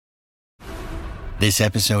This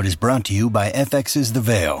episode is brought to you by FX's The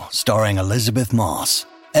Veil, starring Elizabeth Moss.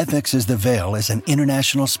 FX's The Veil is an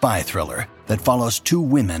international spy thriller that follows two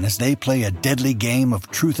women as they play a deadly game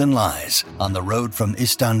of truth and lies on the road from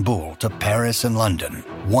Istanbul to Paris and London.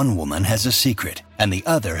 One woman has a secret, and the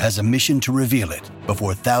other has a mission to reveal it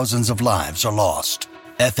before thousands of lives are lost.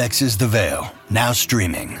 FX's The Veil, now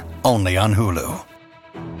streaming, only on Hulu.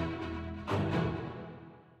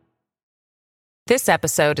 This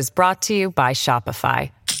episode is brought to you by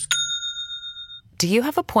Shopify. Do you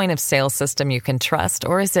have a point of sale system you can trust,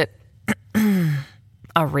 or is it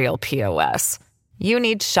a real POS? You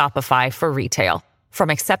need Shopify for retail. From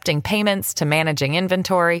accepting payments to managing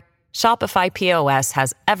inventory, Shopify POS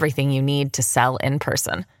has everything you need to sell in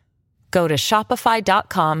person. Go to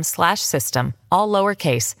shopify.com/system, all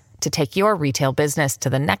lowercase, to take your retail business to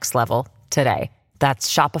the next level today.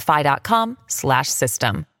 That's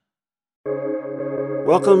shopify.com/system.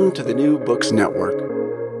 Welcome to the New Books Network.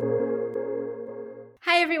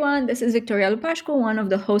 Hi everyone, this is Victoria Lupashko, one of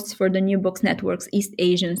the hosts for the New Books Network's East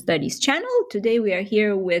Asian Studies channel. Today we are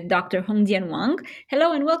here with Dr. Hongjian Wang.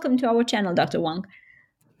 Hello and welcome to our channel, Dr. Wang.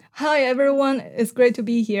 Hi everyone, it's great to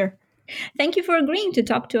be here. Thank you for agreeing to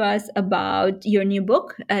talk to us about your new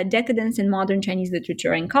book, Decadence in Modern Chinese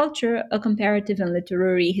Literature and Culture, a comparative and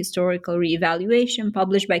literary historical reevaluation,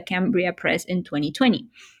 published by Cambria Press in 2020.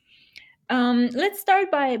 Let's start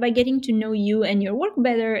by getting to know you and your work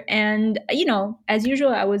better. And, as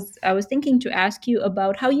usual, I was thinking to ask you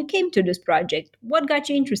about how you came to this project. What got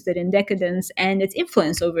you interested in decadence and its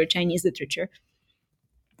influence over Chinese literature?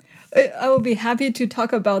 I will be happy to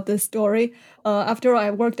talk about this story after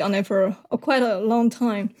I worked on it for quite a long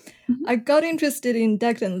time. Mm-hmm. I got interested in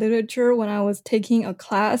decadent literature when I was taking a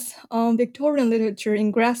class on Victorian literature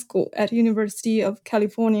in grad school at University of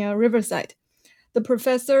California, Riverside. The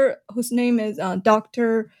professor, whose name is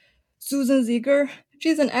Dr. Susan Ziegler,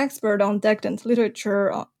 she's an expert on decadent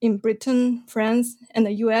literature in Britain, France, and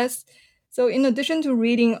the US. So in addition to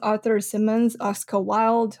reading Arthur Symons, Oscar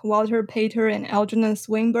Wilde, Walter Pater, and Algernon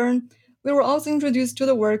Swinburne, we were also introduced to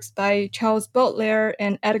the works by Charles Baudelaire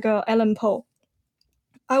and Edgar Allan Poe.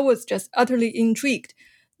 I was just utterly intrigued,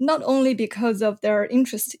 not only because of their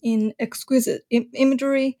interest in exquisite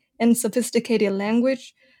imagery and sophisticated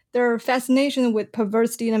language, their fascination with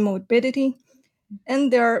perversity and morbidity,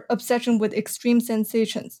 and their obsession with extreme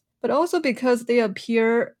sensations, but also because they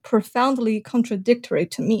appear profoundly contradictory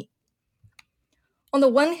to me. On the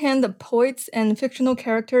one hand, the poets and fictional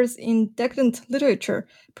characters in decadent literature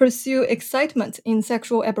pursue excitement in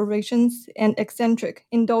sexual aberrations and eccentric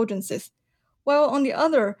indulgences, while on the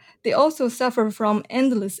other, they also suffer from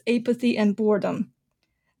endless apathy and boredom.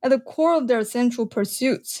 At the core of their central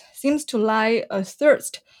pursuits seems to lie a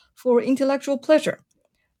thirst for intellectual pleasure.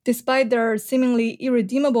 Despite their seemingly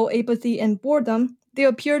irredeemable apathy and boredom, they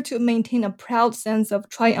appear to maintain a proud sense of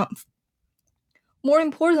triumph. More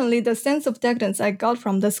importantly, the sense of decadence I got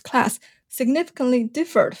from this class significantly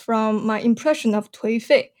differed from my impression of Tui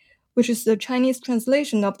Fei, which is the Chinese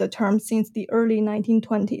translation of the term since the early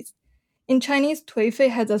 1920s. In Chinese, Tui Fei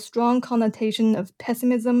has a strong connotation of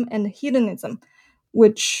pessimism and hedonism,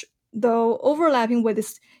 which, though overlapping with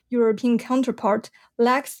its European counterpart,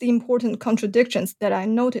 lacks the important contradictions that I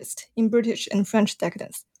noticed in British and French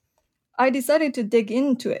decadence. I decided to dig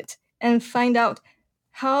into it and find out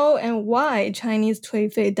how and why Chinese Tui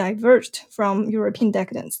Fei diverged from European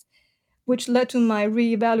decadence, which led to my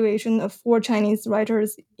reevaluation of 4 Chinese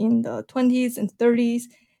writers in the 20s and 30s,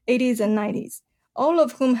 80s, and 90s, all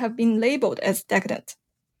of whom have been labeled as decadent.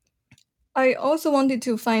 I also wanted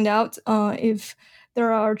to find out if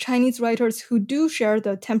there are Chinese writers who do share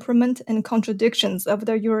the temperament and contradictions of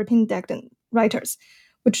the European decadent writers,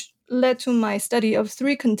 which led to my study of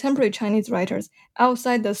 3 contemporary Chinese writers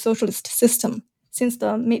outside the socialist system since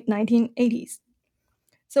the mid-1980s.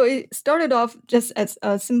 So it started off just as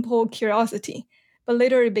a simple curiosity, but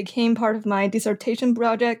later it became part of my dissertation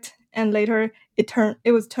project, and later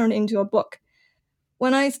it was turned into a book.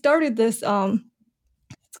 When I started this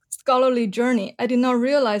scholarly journey, I did not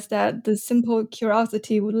realize that the simple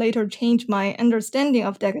curiosity would later change my understanding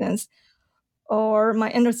of decadence, or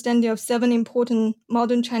my understanding of 7 important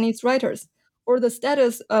modern Chinese writers, or the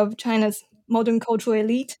status of China's modern cultural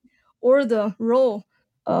elite, or the role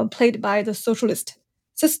played by the socialist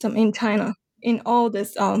system in China in all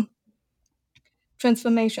this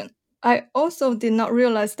transformation. I also did not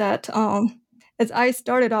realize that as I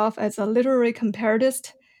started off as a literary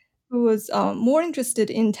comparatist who was more interested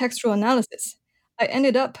in textual analysis, I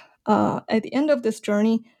ended up, at the end of this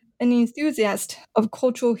journey, an enthusiast of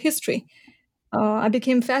cultural history. I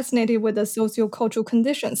became fascinated with the socio-cultural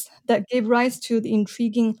conditions that gave rise to the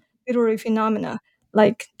intriguing literary phenomena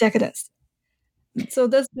like decadence. So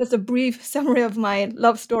that's just a brief summary of my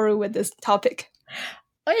love story with this topic.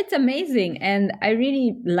 Oh, it's amazing. And I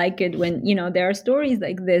really like it when, there are stories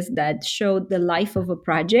like this that show the life of a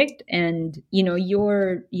project and,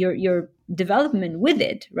 your development with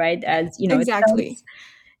it, right? As, it Exactly. starts,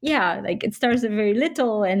 yeah, like it starts at very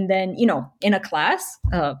little and then, in a class,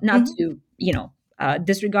 not to,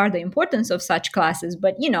 disregard the importance of such classes,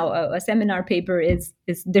 but, a seminar paper is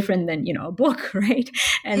different than, a book, right?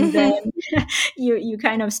 And then you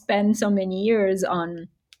kind of spend so many years on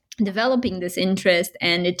developing this interest,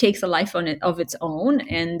 and it takes a life on it of its own,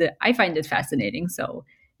 and I find it fascinating. So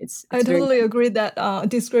I very totally agree that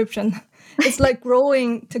description. It's like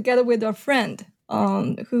growing together with a friend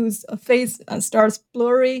whose face starts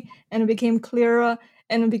blurry and became clearer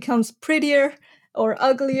and becomes prettier or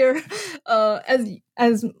uglier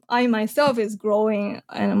as I myself is growing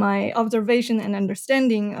and my observation and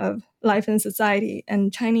understanding of life in society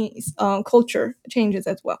and Chinese culture changes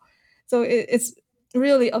as well. So it's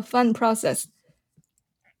really a fun process.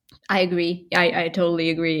 I agree. I totally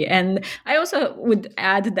agree. And I also would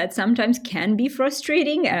add that sometimes can be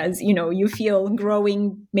frustrating as, you feel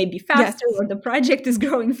growing maybe faster, Yes. or the project is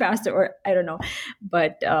growing faster, or I don't know.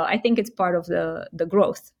 But I think it's part of the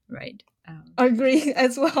growth, right? I agree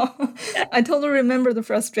as well. I totally remember the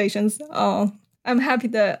frustrations. I'm happy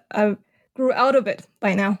that I grew out of it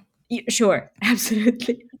by now. Sure,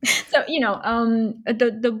 absolutely. So,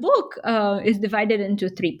 the book is divided into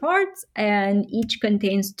three parts, and each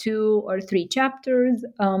contains 2 or 3 chapters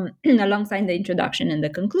alongside the introduction and the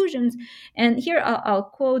conclusions. And here I'll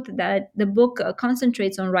quote that the book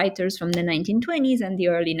concentrates on writers from the 1920s and the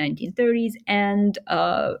early 1930s, and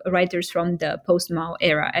writers from the post-Mao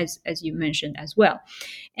era, as you mentioned as well.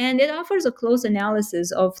 And it offers a close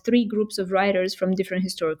analysis of 3 groups of writers from different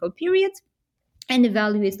historical periods, and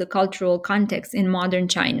evaluates the cultural context in modern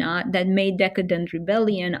China that made decadent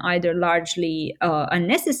rebellion either largely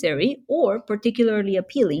unnecessary or particularly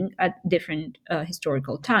appealing at different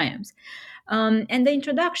historical times. And the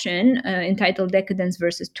introduction, entitled Decadence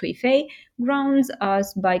versus Tui Fei, grounds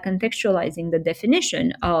us by contextualizing the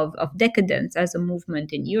definition of decadence as a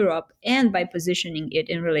movement in Europe and by positioning it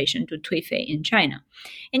in relation to Tui Fei in China.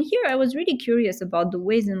 And here I was really curious about the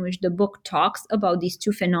ways in which the book talks about these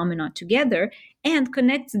two phenomena together and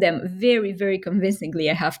connects them very, very convincingly,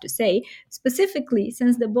 I have to say, specifically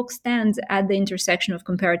since the book stands at the intersection of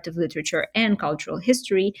comparative literature and cultural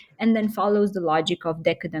history and then follows the logic of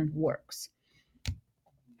decadent works.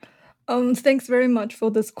 Thanks very much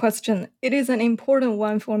for this question. It is an important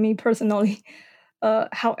one for me personally.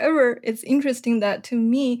 However, it's interesting that to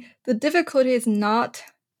me, the difficulty is not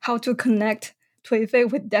how to connect Tui Fei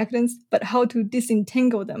with decadence, but how to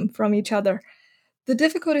disentangle them from each other. The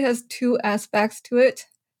difficulty has 2 aspects to it.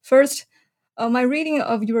 First, my reading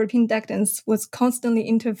of European decadence was constantly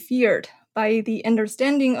interfered by the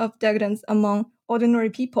understanding of decadence among ordinary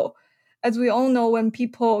people. As we all know, when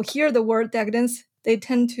people hear the word decadence, they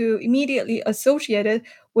tend to immediately associate it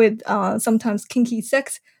with sometimes kinky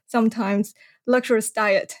sex, sometimes luxurious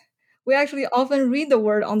diet. We actually often read the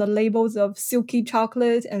word on the labels of silky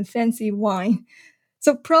chocolate and fancy wine.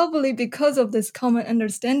 So probably because of this common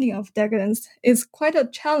understanding of decadence, it's quite a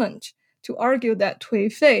challenge to argue that Tui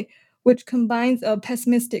Fei, which combines a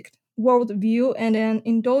pessimistic worldview and an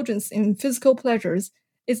indulgence in physical pleasures,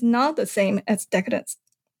 is not the same as decadence.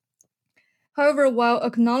 However, while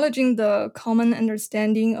acknowledging the common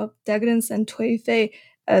understanding of decadence and Tui Fei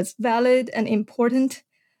as valid and important,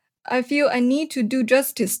 I feel I need to do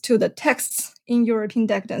justice to the texts in European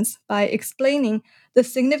decadence by explaining the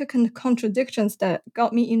significant contradictions that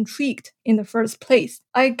got me intrigued in the first place.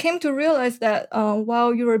 I came to realize that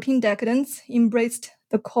while European decadence embraced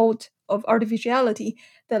the cult of artificiality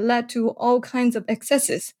that led to all kinds of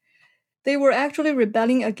excesses, they were actually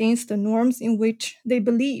rebelling against the norms in which they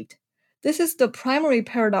believed. This is the primary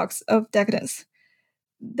paradox of decadence.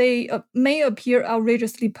 They may appear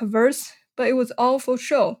outrageously perverse, but it was all for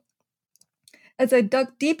show. As I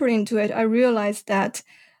dug deeper into it, I realized that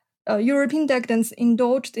European decadents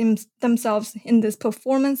indulged themselves in this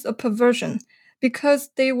performance of perversion because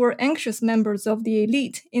they were anxious members of the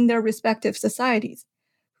elite in their respective societies,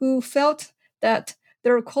 who felt that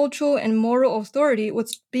their cultural and moral authority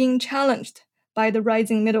was being challenged by the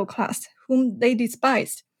rising middle class, whom they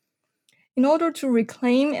despised. In order to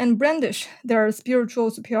reclaim and brandish their spiritual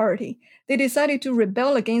superiority, they decided to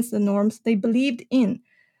rebel against the norms they believed in.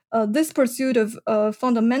 This pursuit of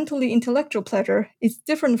fundamentally intellectual pleasure is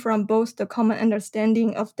different from both the common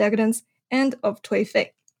understanding of decadence and of Tui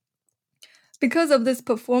Fei. Because of this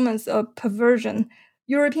performance of perversion,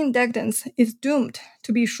 European decadence is doomed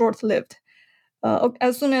to be short-lived.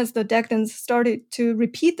 as soon as the decadents started to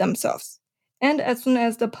repeat themselves, and as soon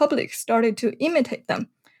as the public started to imitate them,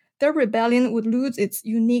 their rebellion would lose its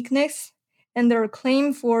uniqueness, and their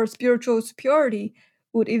claim for spiritual superiority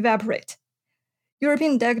would evaporate.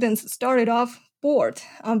 European decadents started off bored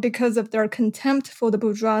because of their contempt for the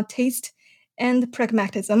bourgeois taste and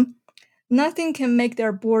pragmatism. Nothing can make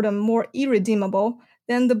their boredom more irredeemable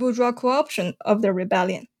than the bourgeois co-option of their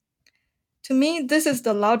rebellion. To me, this is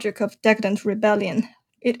the logic of decadent rebellion.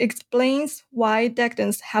 It explains why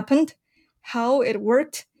decadence happened, how it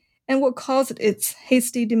worked, and what caused its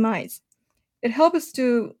hasty demise. It helps us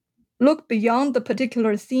to look beyond the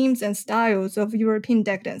particular themes and styles of European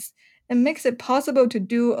decadence and makes it possible to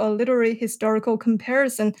do a literary historical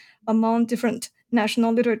comparison among different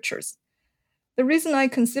national literatures. The reason I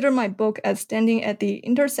consider my book as standing at the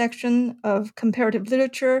intersection of comparative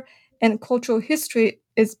literature and cultural history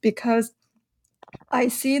is because I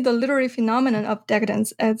see the literary phenomenon of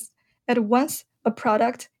decadence as at once a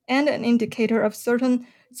product and an indicator of certain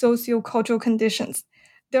socio-cultural conditions.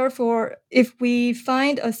 Therefore, if we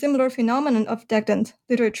find a similar phenomenon of decadent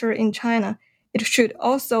literature in China, it should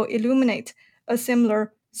also illuminate a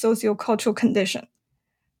similar socio-cultural condition.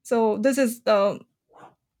 So this is the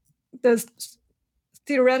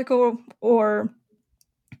theoretical or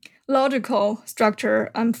logical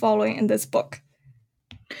structure I'm following in this book.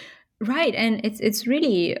 Right, and it's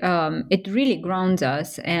really it really grounds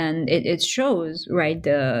us, and it shows, right,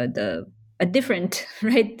 the a different,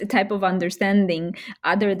 right, type of understanding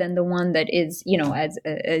other than the one that is,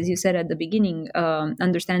 as you said at the beginning,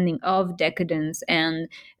 understanding of decadence, and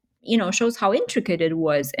shows how intricate it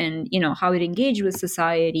was, and how it engaged with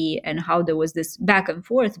society, and how there was this back and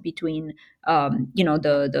forth between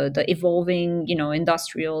the evolving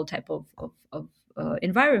industrial type of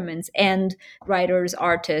environments, and writers,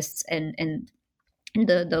 artists, and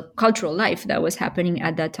the cultural life that was happening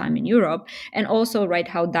at that time in Europe, and also, right,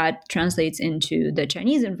 how that translates into the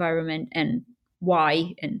Chinese environment, and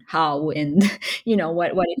why and how, and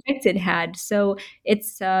what effects it had. So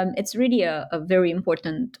it's really a very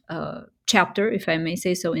important chapter, if I may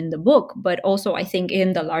say so, in the book, but also I think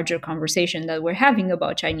in the larger conversation that we're having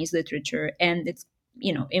about Chinese literature and its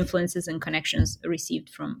influences and connections received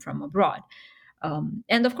from abroad.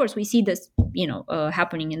 And of course, we see this,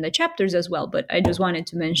 happening in the chapters as well. But I just wanted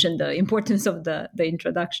to mention the importance of the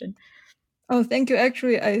introduction. Oh, thank you.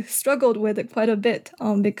 Actually, I struggled with it quite a bit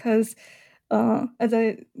because, as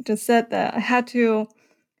I just said, that I had to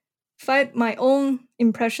fight my own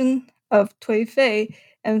impression of Tui Fei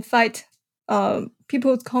and fight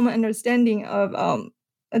people's common understanding of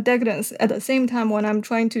a decadence at the same time when I'm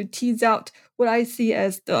trying to tease out what I see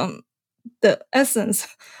as the essence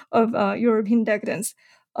of European decadence.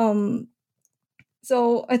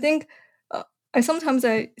 So I think I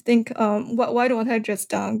think why don't I just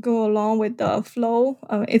go along with the flow?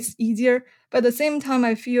 It's easier, but at the same time,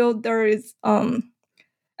 I feel there is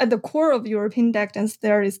at the core of European decadence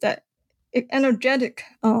there is that energetic.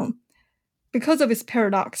 Because of its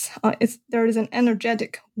paradox, there is an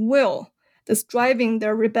energetic will that's driving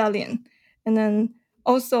their rebellion, and then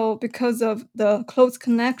also because of the close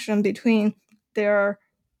connection between their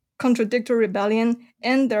contradictory rebellion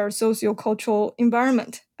and their socio-cultural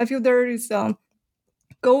environment. I feel there is a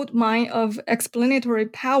gold mine of explanatory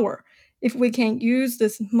power if we can use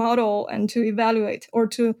this model and to evaluate or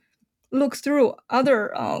to look through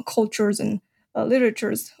other cultures and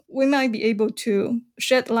literatures. We might be able to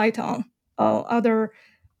shed light on other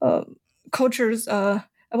cultures. I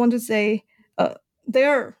want to say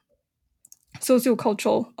their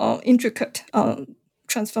sociocultural intricate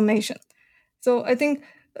transformation. So I think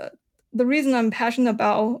the reason I'm passionate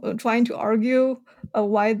about trying to argue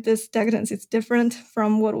why this decadence is different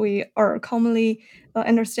from what we are commonly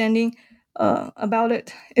understanding about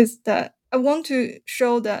it is that I want to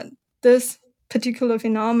show that this particular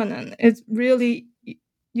phenomenon is really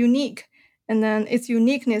unique, and then its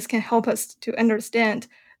uniqueness can help us to understand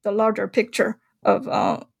the larger picture of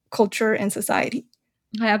culture and society.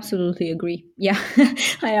 I absolutely agree. Yeah,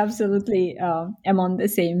 I absolutely am on the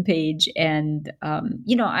same page. And,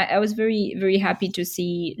 I was very, very happy to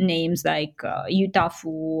see names like Yu Dafu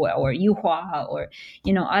or Yu Hua or,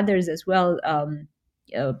 others as well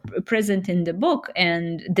present in the book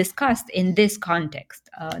and discussed in this context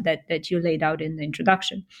that you laid out in the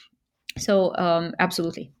introduction. So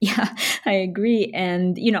absolutely, yeah, I agree.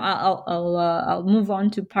 And I'll move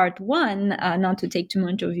on to part one, not to take too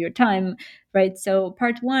much of your time, right? So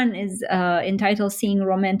part one is entitled "Seeing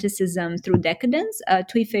Romanticism Through Decadence: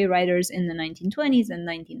 Tui Fei Writers in the 1920s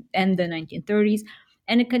and the 1930s."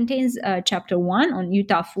 And it contains chapter 1 on Yu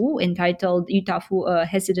Tafu, entitled Yu Tafu, a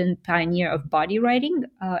hesitant pioneer of body writing,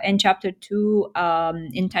 and chapter 2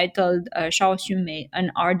 entitled Shao Xunmei,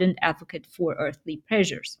 an ardent advocate for earthly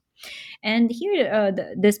pleasures. And here,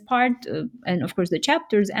 this part, and of course the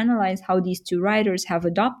chapters, analyze how these two writers have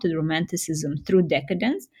adopted romanticism through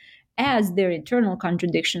decadence, as their internal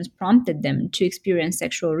contradictions prompted them to experience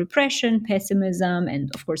sexual repression, pessimism, and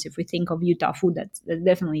of course, if we think of Yu Tafu, that's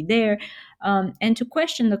definitely there, and to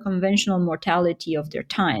question the conventional mortality of their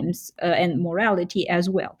times and morality as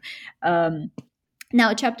well.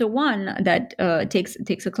 Now, chapter 1 that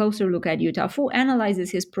takes a closer look at Yu Tafu analyzes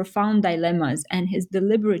his profound dilemmas and his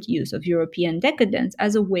deliberate use of European decadence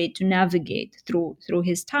as a way to navigate through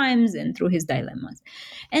his times and through his dilemmas.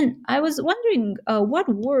 And I was wondering, what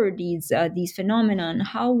were these phenomena, and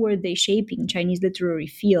how were they shaping Chinese literary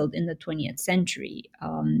field in the 20th century,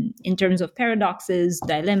 in terms of paradoxes,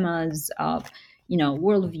 dilemmas, of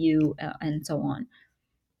worldview, and so on.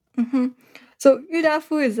 Mm-hmm. So Yu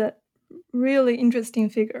Dafu is a really interesting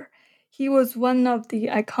figure. He was one of the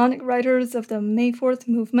iconic writers of the May 4th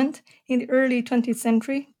movement in the early 20th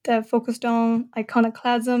century that focused on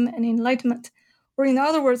iconoclasm and enlightenment. Or in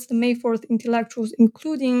other words, the May 4th intellectuals,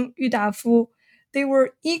 including Yu Dafu, they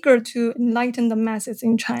were eager to enlighten the masses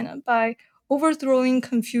in China by overthrowing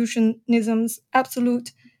Confucianism's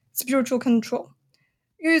absolute spiritual control.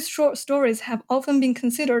 Yu's short stories have often been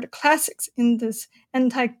considered classics in this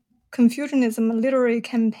anti-Confucianism literary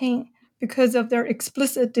campaign because of their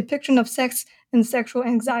explicit depiction of sex and sexual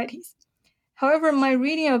anxieties. However, my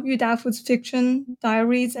reading of Yu Dafu's fiction,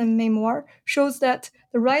 diaries, and memoir shows that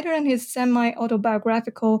the writer and his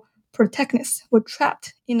semi-autobiographical protagonists were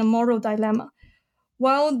trapped in a moral dilemma.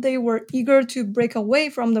 While they were eager to break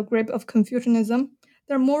away from the grip of Confucianism,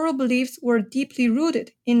 their moral beliefs were deeply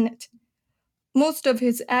rooted in it. Most of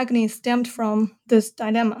his agony stemmed from this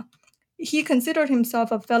dilemma. He considered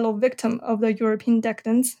himself a fellow victim of the European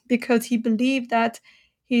decadence because he believed that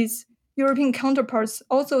his European counterparts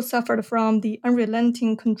also suffered from the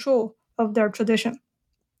unrelenting control of their tradition.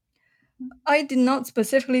 I did not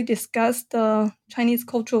specifically discuss the Chinese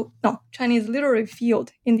literary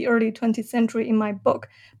field in the early 20th century in my book,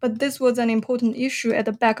 but this was an important issue at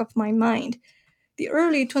the back of my mind. The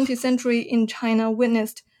early 20th century in China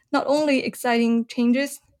witnessed not only exciting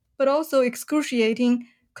changes, but also excruciating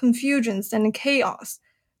confusions and chaos.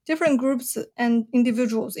 Different groups and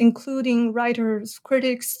individuals, including writers,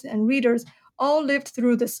 critics, and readers, all lived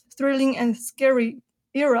through this thrilling and scary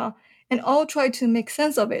era and all tried to make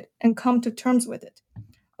sense of it and come to terms with it.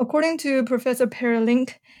 According to Professor Perry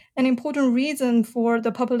Link, an important reason for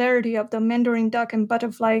the popularity of the Mandarin duck and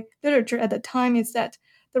butterfly literature at the time is that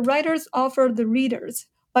the writers offered the readers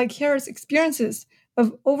vicarious experiences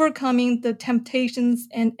of overcoming the temptations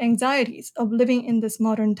and anxieties of living in this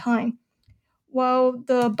modern time. While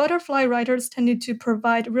the butterfly writers tended to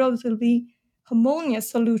provide relatively harmonious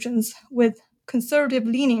solutions with conservative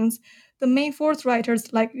leanings, the May 4th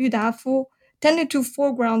writers like Yu Dafu tended to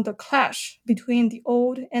foreground the clash between the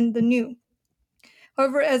old and the new.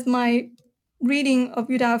 However, as my reading of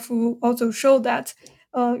Yu Dafu also showed that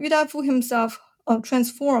Yu Dafu himself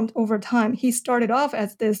transformed over time. He started off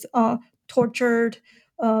as this tortured,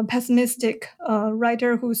 pessimistic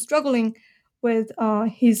writer who's struggling with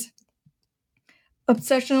his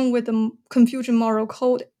obsession with the Confucian moral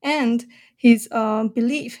code and his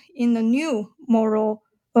belief in the new moral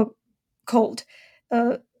code.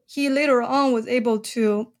 He later on was able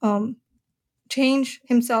to change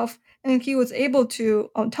himself, and he was able to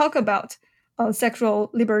talk about sexual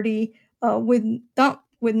liberty with not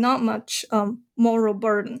much moral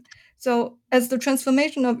burden. So, as the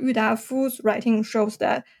transformation of Yu Dafu's writing shows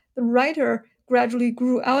that the writer gradually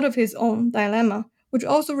grew out of his own dilemma, which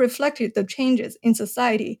also reflected the changes in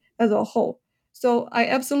society as a whole. So, I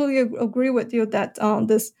absolutely agree with you that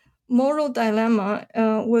this moral dilemma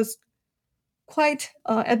was quite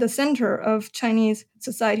at the center of Chinese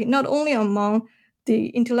society, not only among the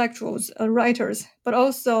intellectuals, writers, but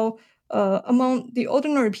also among the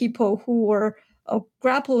ordinary people who were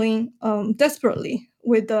grappling desperately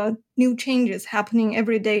with the new changes happening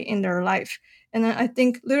every day in their life. And I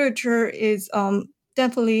think literature is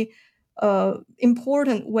definitely an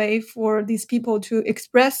important way for these people to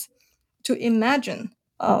express, to imagine,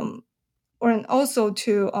 and also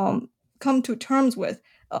to come to terms with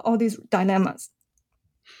all these dilemmas.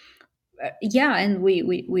 Yeah, and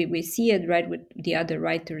we see it right with the other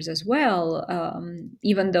writers as well,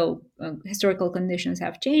 even though historical conditions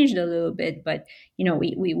have changed a little bit, but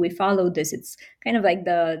we follow this. It's kind of like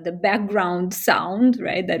the background sound,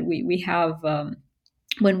 right, that we have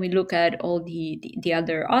when we look at all the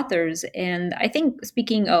other authors. And I think,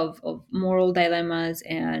 speaking of moral dilemmas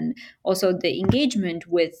and also the engagement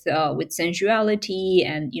with sensuality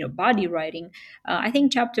and body writing, I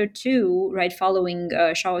think chapter 2, right, following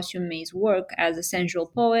Shao Xunmei's work as a sensual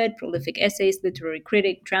poet, prolific essayist, literary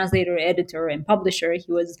critic, translator, editor, and publisher.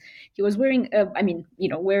 He was wearing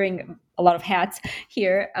wearing a lot of hats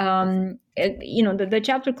here. The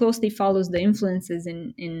chapter closely follows the influences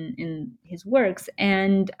in his works,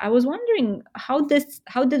 and I was wondering how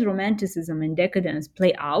did romanticism and decadence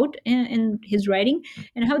play out in his writing,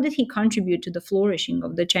 and how did he contribute to the flourishing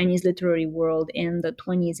of the Chinese literary world in the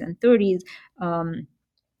 20s and 30s.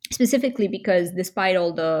 Specifically because despite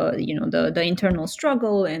all the internal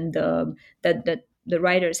struggle and that the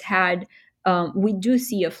writers had, we do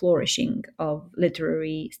see a flourishing of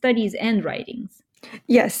literary studies and writings.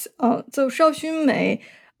 Yes, so Shao Xunmei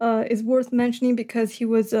is worth mentioning because he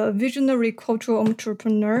was a visionary cultural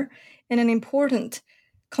entrepreneur and an important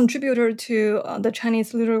contributor to the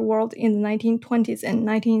Chinese literary world in the 1920s and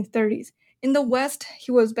 1930s. In the West,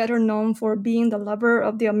 he was better known for being the lover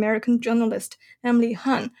of the American journalist Emily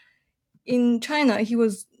Han. In China, he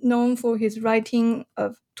was known for his writing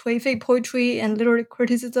of Tuifei poetry and literary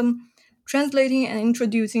criticism, translating and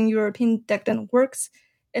introducing European decadent works,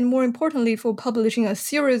 and more importantly, for publishing a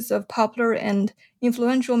series of popular and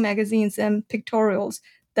influential magazines and pictorials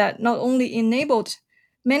that not only enabled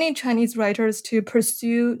many Chinese writers to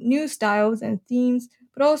pursue new styles and themes,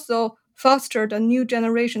 but also fostered a new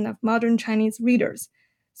generation of modern Chinese readers.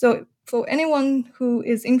 So, for anyone who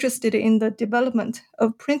is interested in the development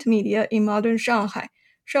of print media in modern Shanghai,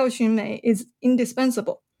 Shao Xunmei is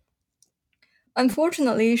indispensable.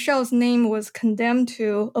 Unfortunately, Shao's name was condemned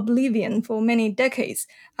to oblivion for many decades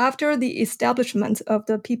after the establishment of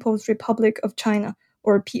the People's Republic of China,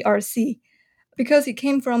 or PRC, because he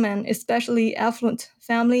came from an especially affluent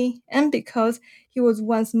family and because he was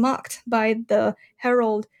once mocked by the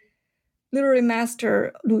herald literary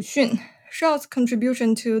master Lu Xun. Shao's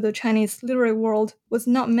contribution to the Chinese literary world was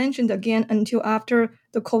not mentioned again until after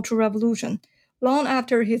the Cultural Revolution, long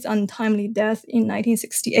after his untimely death in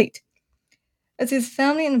 1968. As his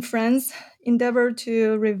family and friends endeavored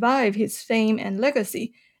to revive his fame and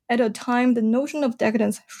legacy, at a time the notion of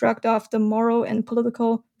decadence shrugged off the moral and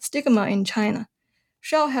political stigma in China.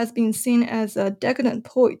 Shao has been seen as a decadent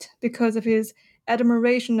poet because of his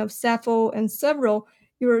admiration of Sappho and several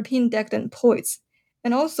European decadent poets,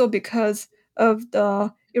 and also because of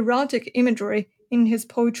the erotic imagery in his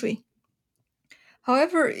poetry.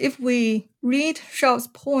 However, if we read Shao's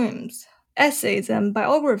poems, essays, and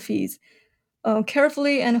biographies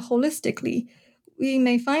carefully and holistically, we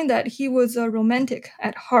may find that he was a romantic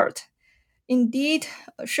at heart. Indeed,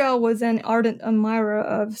 Shao was an ardent admirer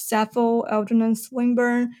of Sappho, Algernon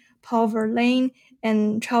Swinburne, Paul Verlaine,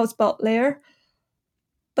 and Charles Baudelaire.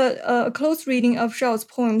 But a close reading of Shao's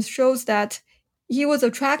poems shows that he was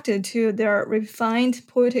attracted to their refined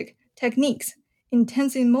poetic techniques,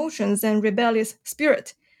 intense emotions, and rebellious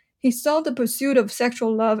spirit. He saw the pursuit of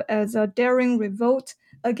sexual love as a daring revolt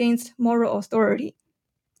against moral authority.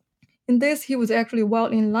 In this, he was actually well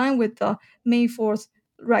in line with the May 4th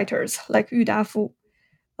writers like Yu Dafu,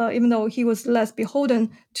 even though he was less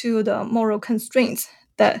beholden to the moral constraints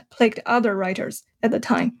that plagued other writers at the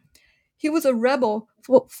time. He was a rebel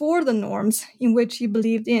for the norms in which he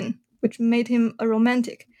believed in, which made him a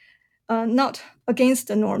romantic, not against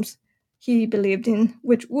the norms he believed in,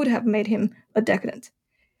 which would have made him a decadent.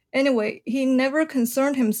 Anyway, he never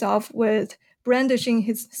concerned himself with brandishing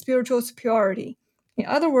his spiritual superiority. In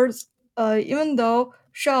other words, even though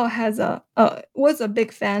Shao was a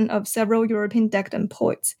big fan of several European decadent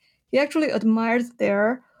poets, he actually admired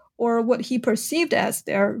their, or what he perceived as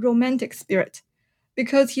their, romantic spirit.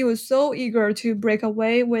 Because he was so eager to break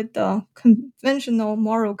away with the conventional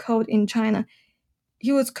moral code in China,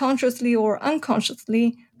 he was consciously or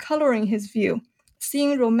unconsciously coloring his view,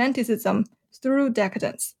 seeing romanticism through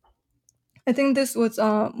decadence. I think this was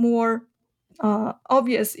more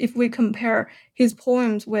obvious if we compare his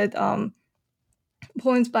poems with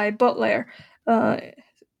poems by Baudelaire.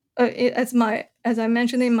 As I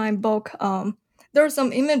mentioned in my book, there's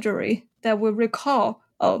some imagery that will recall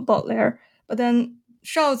Baudelaire, but then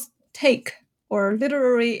Shao's take, or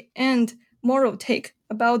literary and moral take,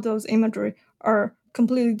 about those imagery are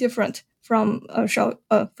completely different from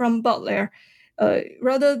from Baudelaire.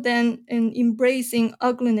 Rather than in embracing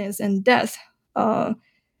ugliness and death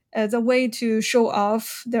as a way to show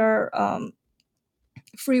off their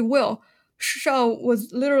free will, Shao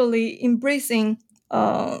was literally embracing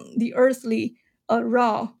the earthly,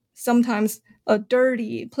 raw, sometimes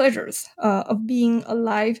dirty pleasures of being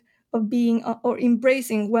alive of being or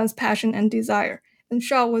embracing one's passion and desire. And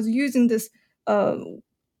Shaw was using this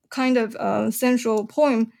kind of central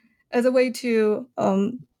poem as a way to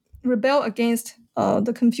rebel against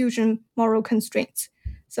the Confucian moral constraints.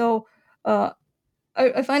 So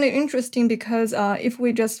I find it interesting because if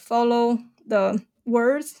we just follow the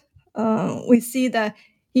words, we see that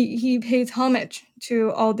he pays homage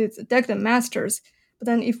to all these decadent masters. But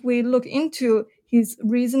then if we look into his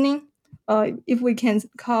reasoning, if we can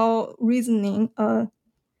call reasoning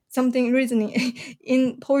something reasoning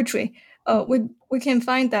in poetry, we can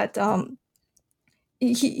find that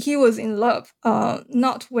he was in love,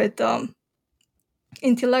 not with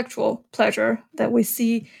intellectual pleasure that we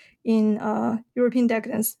see in European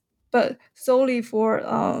decadence, but solely for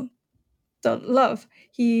the love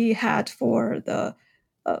he had for the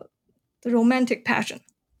romantic passion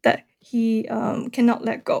that he cannot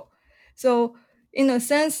let go. So, in a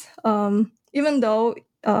sense, even though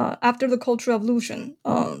after the Cultural Revolution,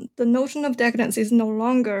 the notion of decadence is no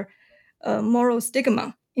longer a moral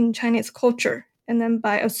stigma in Chinese culture, and then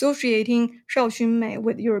by associating Shao Xunmei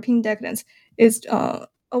with European decadence is a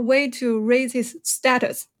way to raise his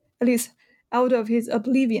status, at least out of his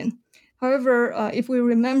oblivion. However, if we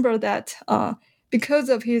remember that because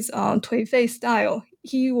of his Tui Fei style,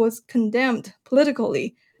 he was condemned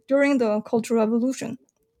politically during the Cultural Revolution.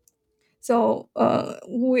 So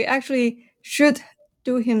we actually should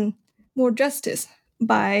do him more justice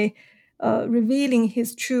by revealing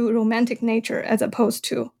his true romantic nature as opposed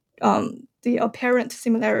to the apparent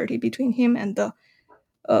similarity between him and the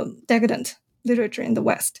decadent literature in the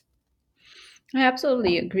West. I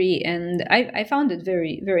absolutely agree, and I found it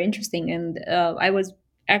very very interesting. And I was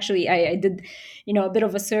actually I did, a bit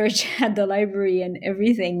of a search at the library and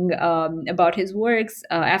everything about his works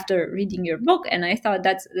after reading your book, and I thought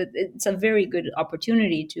it's a very good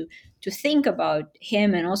opportunity to think about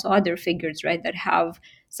him and also other figures, right, that have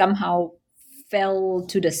somehow fell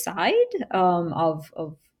to the side of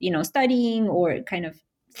studying or kind of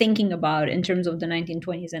thinking about in terms of the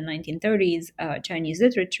 1920s and 1930s Chinese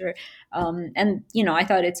literature, and I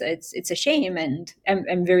thought it's a shame, and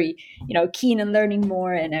I'm very keen on learning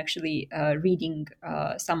more and actually reading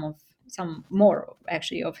some more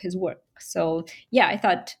actually of his work. So yeah, I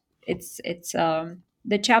thought it's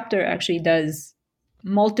the chapter actually does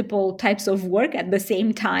multiple types of work at the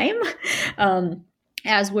same time.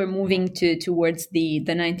 As we're moving towards the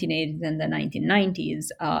 1980s and the 1990s,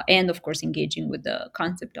 and of course engaging with the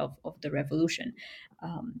concept of the revolution.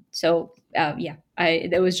 There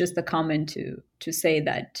was just a comment to say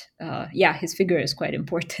that his figure is quite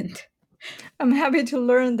important. I'm happy to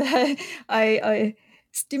learn that I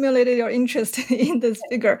stimulated your interest in this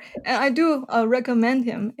figure, and I do recommend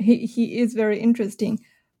him. He is very interesting.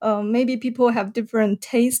 Maybe people have different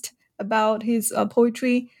taste about his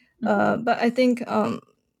poetry, but I think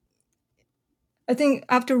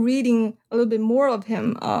after reading a little bit more of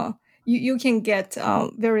him, you can get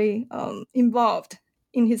very involved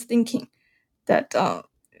in his thinking. That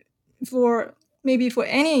for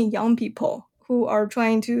any young people who are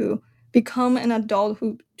trying to become an adult,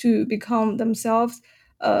 to become themselves,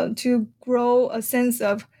 to grow a sense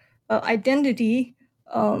of identity,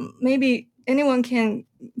 maybe anyone can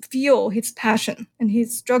feel his passion and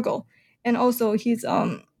his struggle, and also his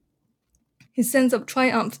sense of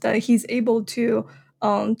triumph that he's able to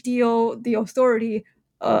deal the authority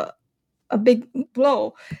a big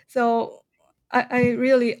blow. So I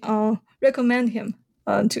really recommend him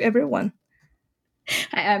to everyone.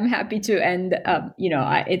 I'm happy to, and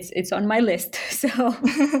it's on my list. So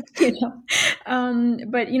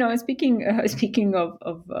but speaking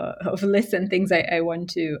of lists and things, I want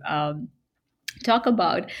to talk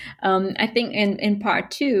about. I think in part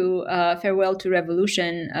two, Farewell to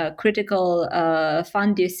Revolution, critical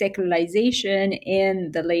fin de secularization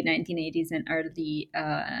in the late 1980s and early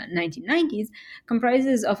 1990s,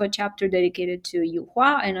 comprises of a chapter dedicated to Yu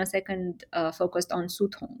Hua and a second focused on Su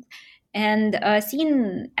Tong. And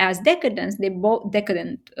seen as decadent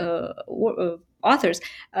authors,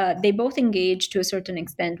 they both engage to a certain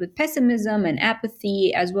extent with pessimism and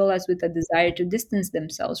apathy, as well as with a desire to distance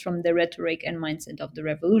themselves from the rhetoric and mindset of the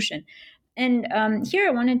revolution. And here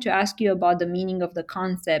I wanted to ask you about the meaning of the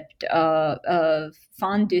concept of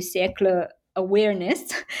fin de siècle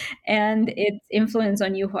awareness and its influence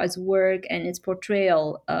on Yu Hua's work and its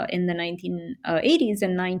portrayal in the 1980s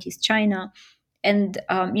and 90s China. And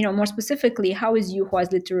more specifically, how is Yu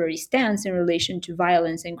Hua's literary stance in relation to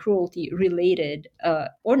violence and cruelty related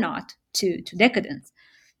or not to decadence?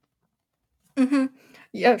 Mm-hmm.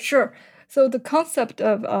 Yeah, sure. So the concept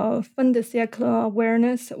of fin de siècle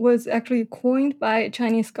awareness was actually coined by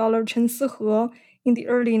Chinese scholar Chen Sihe in the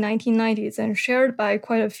early 1990s and shared by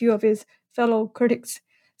quite a few of his fellow critics.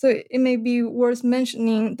 So it may be worth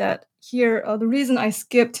mentioning that here, the reason I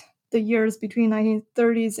skipped the years between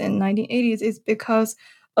 1930s and 1980s is because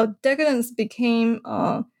decadence became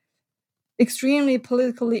extremely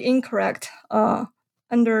politically incorrect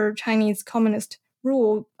under Chinese communist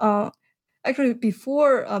rule. Actually,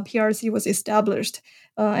 before PRC was established,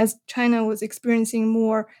 as China was experiencing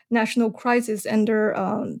more national crisis under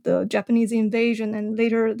the Japanese invasion and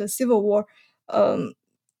later the Civil War,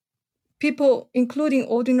 people, including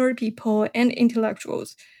ordinary people and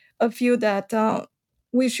intellectuals, feel that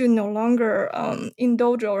we should no longer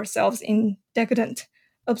indulge ourselves in decadent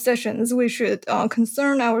obsessions. We should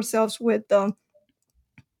concern ourselves with the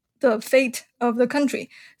fate of the country.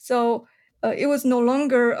 So it was no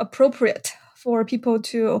longer appropriate for people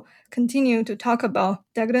to continue to talk about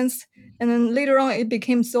decadence. And then later on, it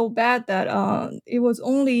became so bad that it was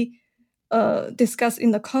only discussed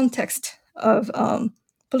in the context of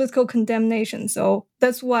political condemnation. So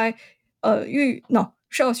that's why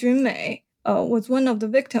Shao Xunmei was one of the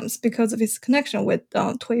victims because of his connection with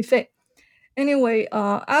Tui Fei. Anyway,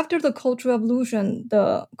 after the Cultural Revolution,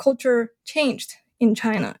 the culture changed in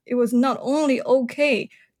China. It was not only okay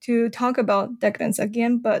to talk about decadence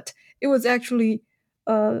again, but it was actually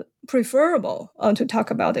preferable to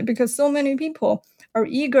talk about it because so many people are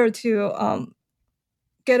eager to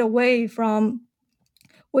get away from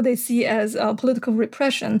what they see as political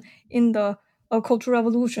repression in the Cultural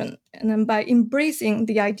Revolution. And then by embracing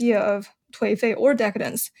the idea of Tui Fei or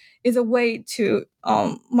decadence is a way to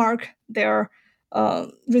mark their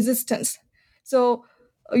resistance. So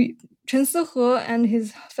Chen Sihe and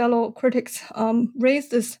his fellow critics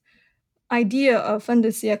raised this idea of fin de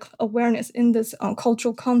siècle awareness in this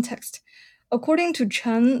cultural context. According to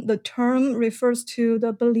Chen, the term refers to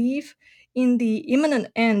the belief in the imminent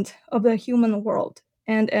end of the human world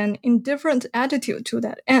and an indifferent attitude to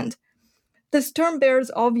that end. This term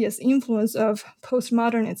bears obvious influence of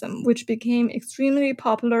postmodernism, which became extremely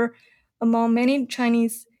popular among many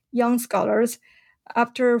Chinese young scholars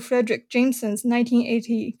after Frederick Jameson's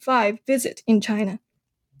 1985 visit in China.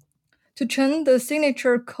 To Chen, the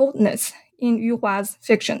signature coldness in Yu Hua's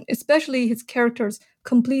fiction, especially his character's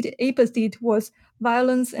complete apathy towards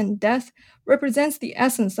violence and death, represents the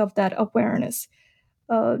essence of that awareness.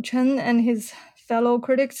 Chen and his fellow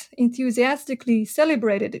critics enthusiastically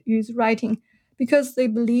celebrated Yu's writing because they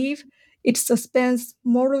believe it suspends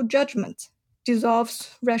moral judgment,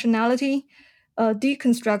 dissolves rationality,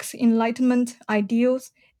 deconstructs Enlightenment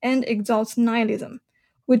ideals, and exalts nihilism,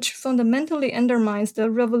 which fundamentally undermines the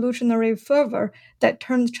revolutionary fervor that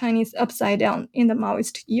turned Chinese upside down in the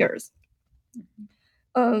Maoist years.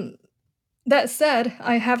 That said,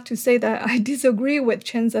 I have to say that I disagree with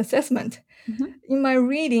Chen's assessment. Mm-hmm. In my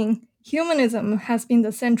reading, humanism has been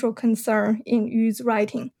the central concern in Yu's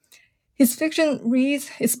writing. His fiction reads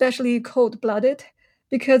especially cold-blooded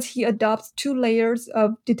because he adopts two layers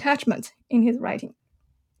of detachment in his writing.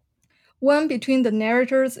 One between the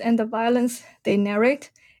narrators and the violence they narrate,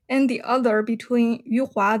 and the other between Yu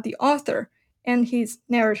Hua, the author, and his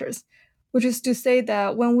narrators, which is to say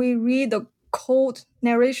that when we read the cold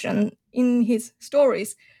narration in his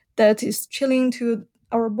stories that is chilling to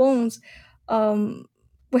our bones,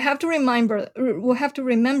 we have to remember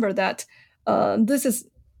that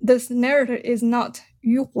this narrator is not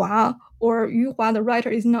Yu Hua, or Yu Hua, the writer,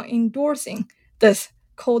 is not endorsing this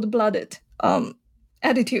cold-blooded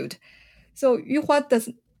attitude. So Yu Hua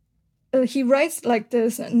he writes like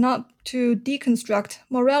this not to deconstruct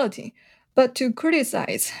morality, but to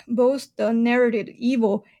criticize both the narrated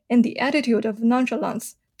evil and the attitude of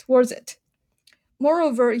nonchalance towards it.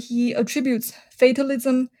 Moreover, he attributes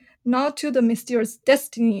fatalism not to the mysterious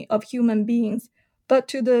destiny of human beings, but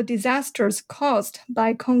to the disasters caused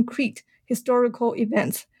by concrete historical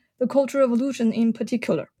events, the Cultural Revolution in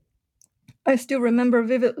particular. I still remember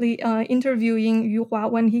vividly interviewing Yu Hua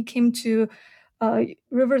when he came to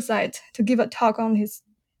Riverside to give a talk on his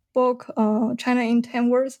book, China in 10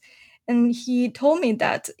 Words. And he told me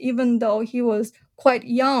that even though he was quite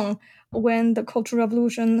young when the Cultural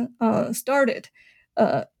Revolution started,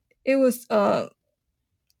 it was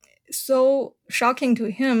so shocking to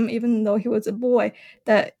him, even though he was a boy,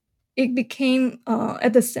 that it became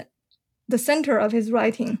at the center of his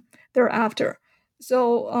writing thereafter.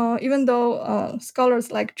 So even though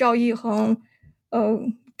scholars like Zhao Yiheng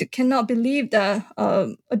cannot believe that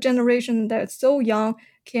a generation that's so young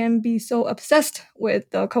can be so obsessed with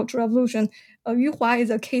the Cultural Revolution, Yu Hua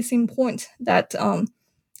is a case in point that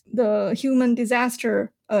the human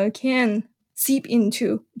disaster can seep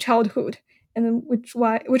into childhood, and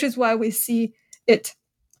which is why we see it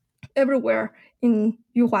everywhere in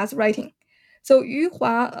Yu Hua's writing. So Yu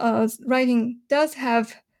Hua's writing does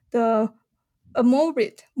have a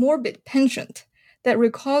morbid penchant that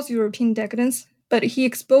recalls European decadence, but he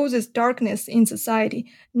exposes darkness in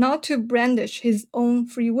society, not to brandish his own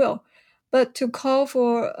free will, but to call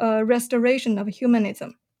for a restoration of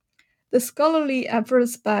humanism. The scholarly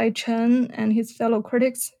efforts by Chen and his fellow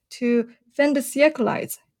critics to fin de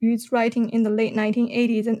siècleize Yu's writing in the late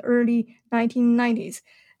 1980s and early 1990s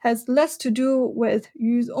has less to do with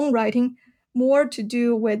Yu's own writing, more to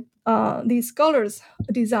do with the scholars'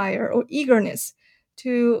 desire or eagerness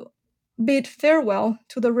to bid farewell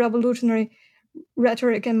to the revolutionary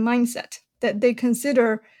rhetoric and mindset that they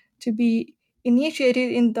consider to be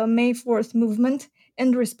initiated in the May 4th movement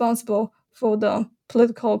and responsible for the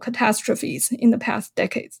political catastrophes in the past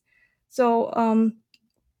decades. So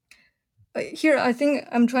here I think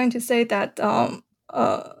I'm trying to say that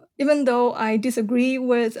even though I disagree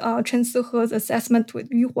with Chen Sihe's assessment with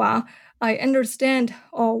Yu Hua, I understand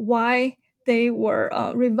why they were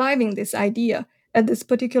reviving this idea at this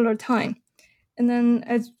particular time. And then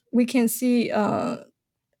as we can see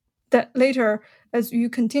that later, as you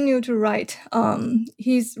continue to write,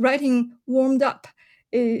 his writing warmed up.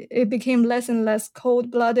 It became less and less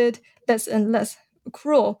cold-blooded, less and less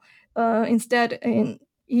cruel. Instead,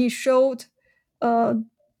 he showed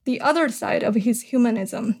the other side of his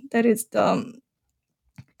humanism, that is the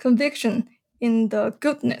conviction in the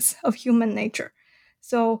goodness of human nature.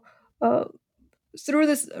 So through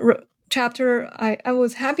this chapter, I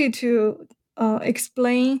was happy to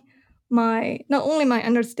explain not only my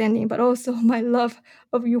understanding, but also my love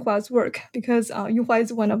of Yu Hua's work, because Yu Hua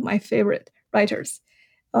is one of my favorite writers.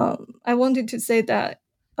 I wanted to say that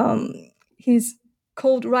his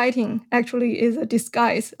cold writing actually is a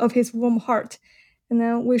disguise of his warm heart, and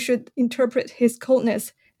then we should interpret his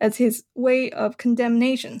coldness as his way of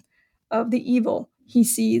condemnation of the evil he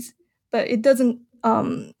sees, but it doesn't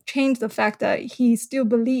change the fact that he still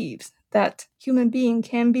believes that human being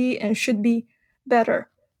can be and should be better,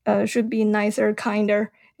 should be nicer,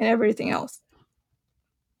 kinder, and everything else.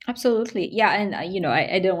 Absolutely. Yeah. And,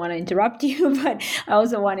 I don't want to interrupt you, but I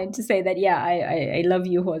also wanted to say that, yeah, I love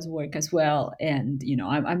Yu Hua's work as well. And,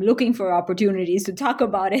 I'm looking for opportunities to talk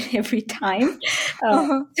about it every time.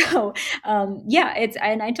 So, yeah,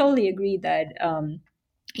 and I totally agree that,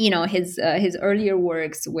 his earlier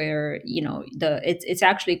works where it's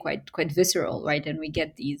actually quite visceral, right? And we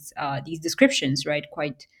get these descriptions, right?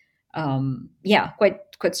 Quite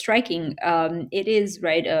striking. It is,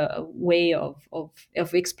 right, a way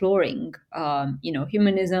of exploring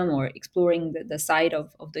humanism, or exploring the side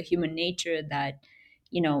of the human nature that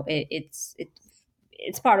it's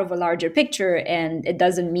part of a larger picture, and it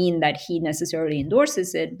doesn't mean that he necessarily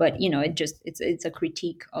endorses it, but it's a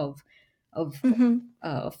critique of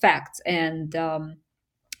facts. And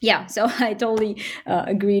yeah, so I totally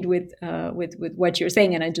agreed with what you're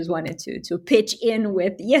saying, and I just wanted to pitch in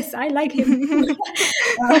with, yes, I like him.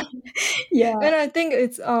 Yeah. And I think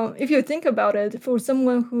it's if you think about it, for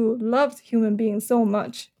someone who loves human beings so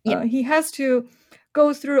much, he has to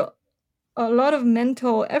go through a lot of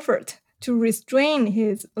mental effort to restrain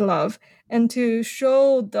his love and to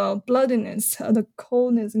show the bloodiness, the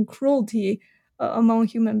coldness and cruelty among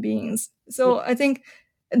human beings. So I think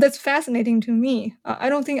that's fascinating to me. I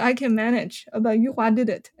don't think I can manage, but Yu Hua did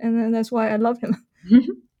it, and then that's why I love him.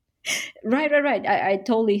 Right. I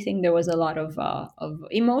totally think there was a lot of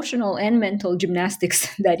emotional and mental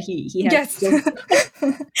gymnastics that he had. Yes.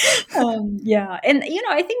 Yeah, and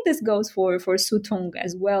I think this goes for Su Tong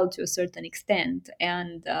as well, to a certain extent,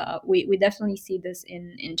 and we definitely see this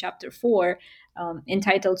in chapter 4,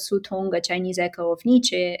 entitled Su Tong, a Chinese echo of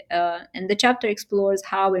Nietzsche, and the chapter explores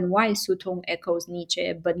how and why Su Tong echoes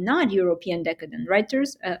Nietzsche, but not European decadent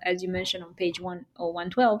writers, as you mentioned on page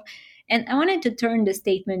 112. And I wanted to turn the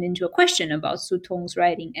statement into a question about Su Tong's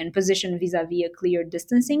writing and position vis-a-vis a clear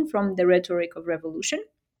distancing from the rhetoric of revolution,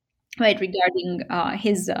 right? Regarding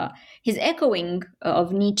his echoing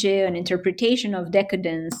of Nietzsche, an interpretation of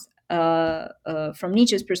decadence from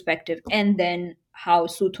Nietzsche's perspective, and then how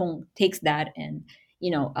Su Tong takes that and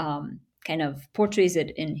kind of portrays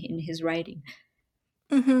it in his writing.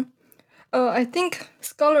 Mm-hmm. I think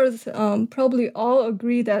scholars probably all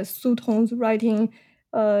agree that Su Tong's writing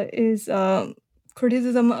is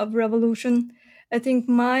criticism of revolution. I think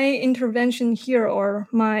my intervention here, or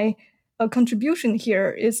my contribution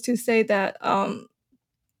here, is to say that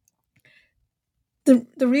the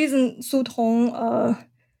reason Su Tong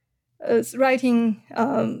is writing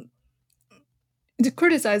to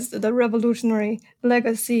criticize the revolutionary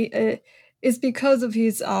legacy is because of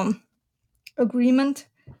his agreement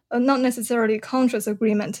not necessarily conscious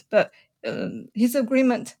agreement, but his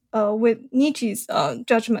agreement with Nietzsche's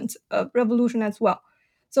judgment of revolution as well.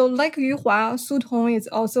 So like Yu Hua, Su Tong is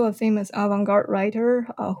also a famous avant-garde writer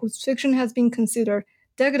whose fiction has been considered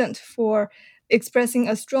decadent for expressing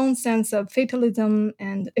a strong sense of fatalism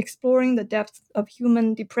and exploring the depths of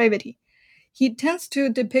human depravity. He tends to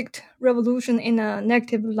depict revolution in a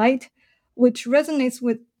negative light, which resonates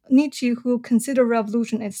with Nietzsche, who considered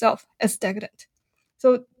revolution itself as decadent.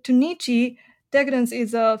 So to Nietzsche, decadence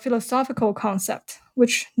is a philosophical concept,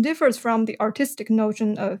 which differs from the artistic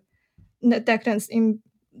notion of decadence in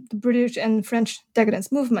the British and French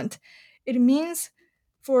decadence movement. It means,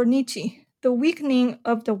 for Nietzsche, the weakening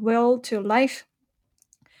of the will to life,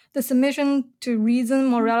 the submission to reason,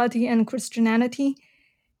 morality, and Christianity,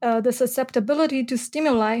 the susceptibility to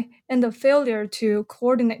stimuli, and the failure to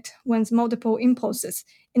coordinate one's multiple impulses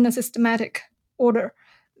in a systematic order.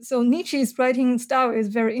 So Nietzsche's writing style is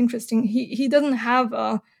very interesting. He doesn't have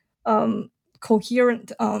a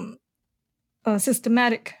coherent,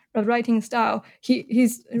 systematic writing style.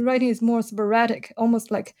 His writing is more sporadic, almost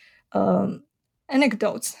like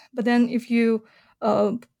anecdotes. But then if you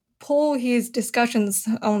pull his discussions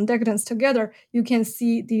on decadence together, you can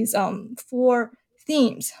see these four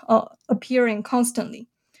themes appearing constantly.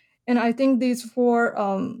 And I think these four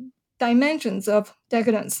dimensions of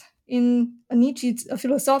decadence in Nietzsche's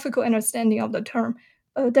philosophical understanding of the term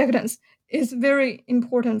decadence is very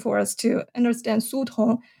important for us to understand Su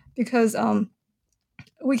Tong, because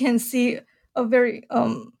we can see a very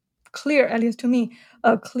clear, at least to me,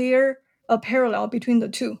 a clear parallel between the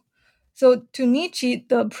two. So to Nietzsche,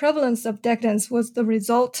 the prevalence of decadence was the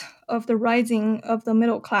result of the rising of the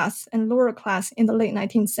middle class and lower class in the late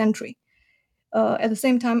 19th century. At the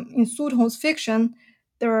same time, in Su Tong's fiction,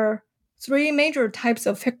 there are three major types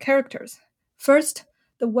of characters. First,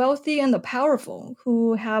 the wealthy and the powerful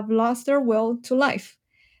who have lost their will to life.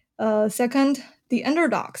 Second, the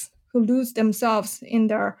underdogs who lose themselves in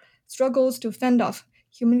their struggles to fend off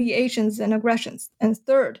humiliations and aggressions. And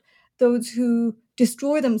third, those who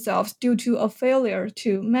destroy themselves due to a failure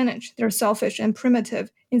to manage their selfish and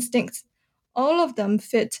primitive instincts. All of them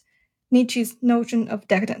fit Nietzsche's notion of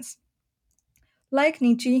decadence. Like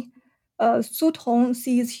Nietzsche, Su Tong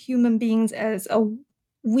sees human beings as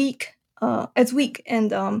weak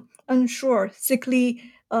and unsure, sickly,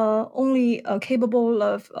 only capable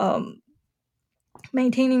of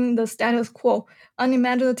maintaining the status quo,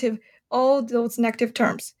 unimaginative, all those negative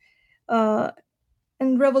terms.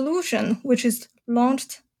 And revolution, which is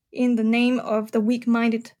launched in the name of the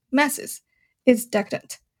weak-minded masses, is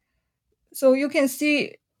decadent. So you can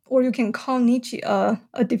see, or you can call Nietzsche a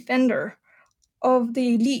defender of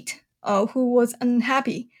the elite who was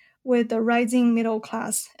unhappy with the rising middle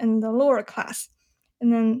class and the lower class.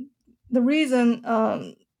 And then the reason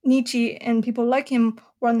Nietzsche and people like him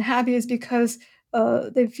were unhappy is because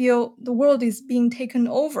they feel the world is being taken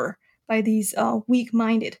over by these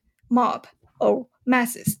weak-minded mob or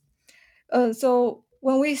masses. So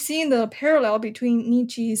when we see the parallel between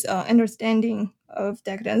Nietzsche's understanding of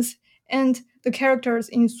decadence and the characters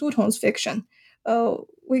in Su Tong's fiction,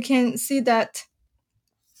 we can see that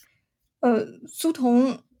Su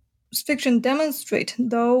Tong's fiction demonstrates,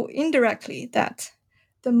 though indirectly, that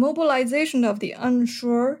the mobilization of the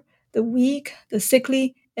unsure, the weak, the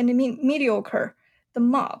sickly, and the mediocre, the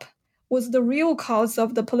mob, was the real cause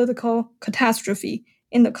of the political catastrophe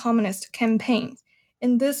in the communist campaign.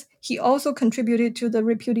 In this, he also contributed to the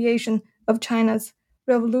repudiation of China's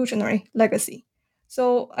revolutionary legacy.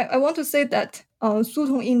 So I want to say that Su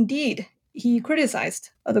Tong indeed, he criticized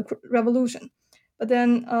the revolution, but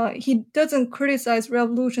then he doesn't criticize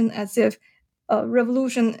revolution as if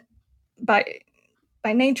revolution by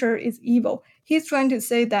nature is evil. He's trying to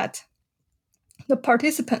say that the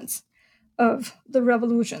participants of the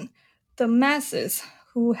revolution, the masses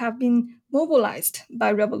who have been mobilized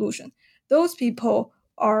by revolution, those people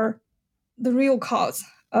are the real cause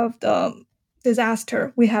of the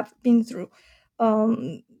disaster we have been through.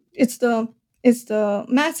 It's the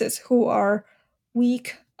masses who are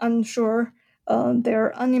weak, unsure,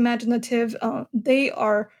 they're unimaginative. They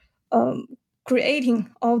are creating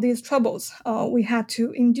all these troubles we had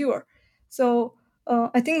to endure. So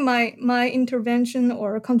I think my intervention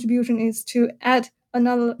or contribution is to add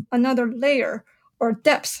another layer or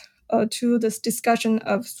depth to this discussion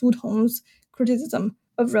of Su Tong's criticism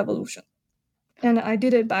of revolution. And I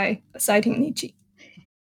did it by citing Nietzsche.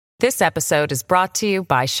 This episode is brought to you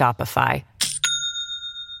by Shopify.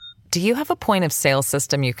 Do you have a point of sale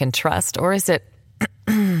system you can trust, or is it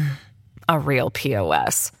a real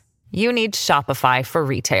POS? You need Shopify for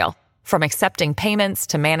retail. From accepting payments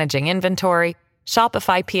to managing inventory,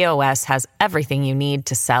 Shopify POS has everything you need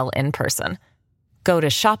to sell in person. Go to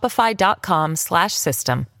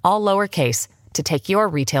shopify.com/system, all lowercase, to take your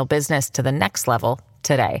retail business to the next level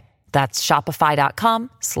today. That's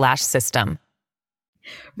shopify.com/system.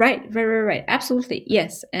 Right. Absolutely,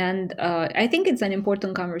 yes. And I think it's an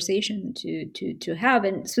important conversation to have,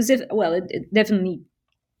 and specific. Well, it definitely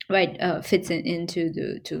fits into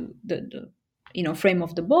the frame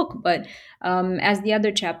of the book. But as the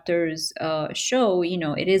other chapters show,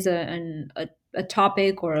 it is a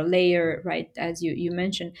topic or a layer, right, as you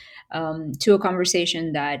mentioned, to a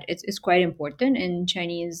conversation that is quite important in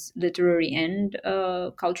Chinese literary and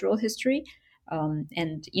cultural history.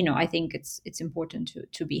 And I think it's important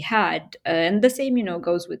to be had, and the same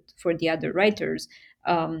goes with for the other writers.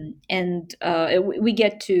 And we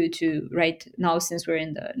get to right now, since we're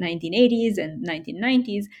in the 1980s and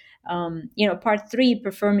 1990s, part 3,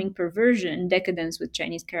 Performing Perversion, Decadence with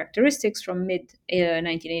Chinese Characteristics, from mid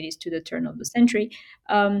 1980s to the turn of the century,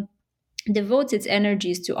 devotes its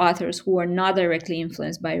energies to authors who are not directly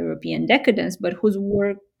influenced by European decadence, but whose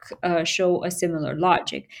work show a similar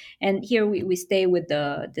logic. And here we stay with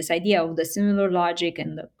this idea of the similar logic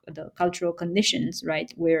and the cultural conditions,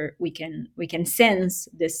 right, where we can sense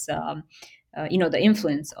this, the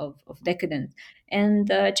influence of decadence.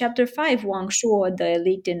 And chapter 5, Wang Shuo, The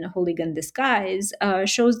Elite in Hooligan Disguise,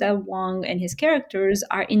 shows that Wang and his characters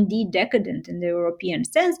are indeed decadent in the European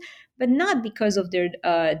sense, but not because of their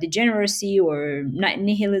degeneracy or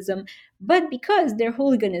nihilism, but because their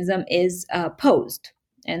hooliganism is posed.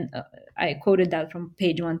 And I quoted that from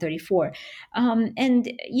page 134. And,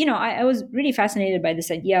 I was really fascinated by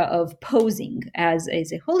this idea of posing as a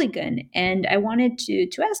hooligan. And I wanted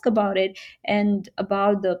to ask about it and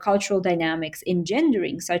about the cultural dynamics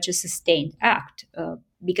engendering such a sustained act.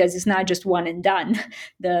 Because it's not just one and done.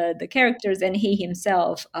 The characters and he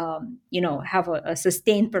himself, have a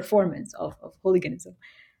sustained performance of hooliganism.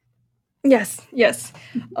 Yes.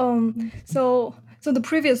 So the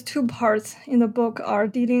previous 2 parts in the book are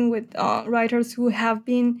dealing with writers who have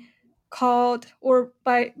been called, or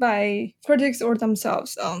by critics or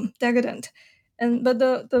themselves, decadent, but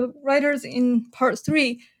the writers in part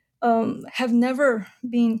 3 have never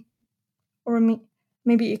been, or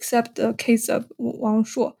maybe except the case of Wang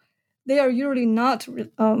Shuo, they are usually not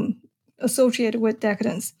associated with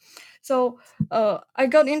decadence. So I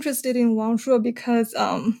got interested in Wang Shuo because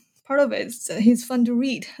part of it is he's fun to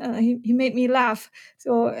read. He made me laugh.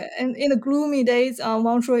 So, and in the gloomy days,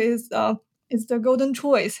 Wang Shuo is the golden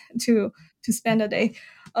choice to spend a day.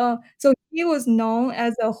 So he was known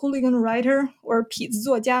as a hooligan writer, or 痞子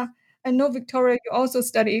作家. I know, Victoria, you also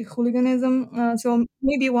study hooliganism, so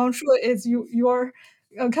maybe Wang Shuo is your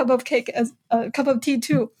cup of cake, as a cup of tea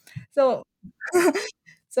too. So,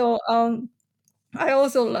 so I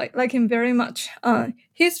also like him very much.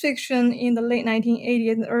 His fiction in the late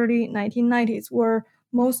 1980s and early 1990s were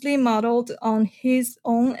mostly modeled on his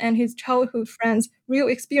own and his childhood friends' real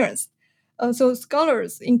experience. So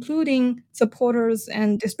scholars, including supporters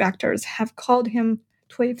and detractors, have called him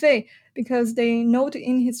颓废because they note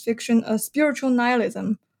in his fiction a spiritual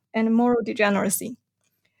nihilism and moral degeneracy.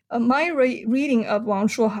 My reading of Wang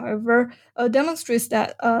Shuo, however, demonstrates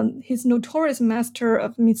that his notorious master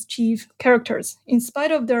of mischief characters, in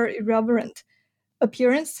spite of their irreverent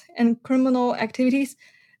appearance and criminal activities,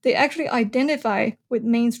 they actually identify with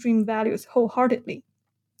mainstream values wholeheartedly.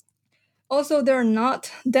 Also, they're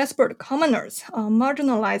not desperate commoners,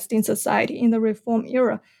 marginalized in society in the reform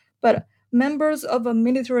era, but members of a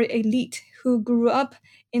military elite who grew up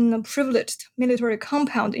in a privileged military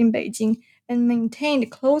compound in Beijing and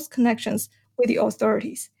maintained close connections with the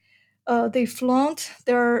authorities. They flaunt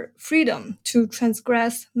their freedom to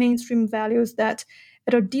transgress mainstream values that,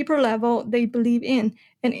 at a deeper level, they believe in,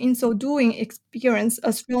 and in so doing, experience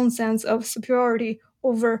a strong sense of superiority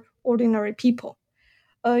over ordinary people.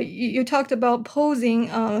 You talked about posing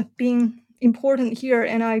being important here,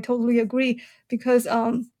 and I totally agree, because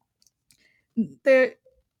they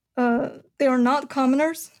are not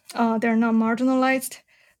commoners, they're not marginalized,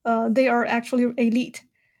 they are actually elite,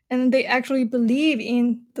 and they actually believe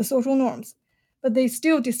in the social norms, but they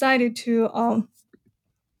still decided to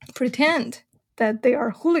pretend that they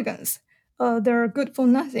are hooligans, they're good for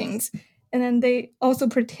nothings, and then they also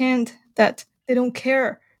pretend that they don't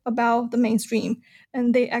care about the mainstream,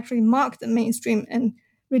 and they actually mock the mainstream and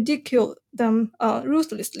ridicule them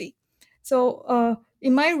ruthlessly. So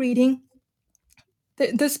in my reading,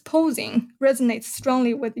 this posing resonates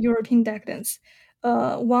strongly with European decadence.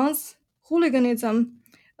 Wang's hooliganism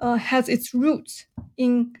has its roots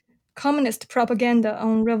in communist propaganda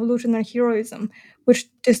on revolutionary heroism, which,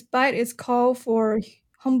 despite its call for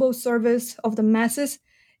humble service of the masses,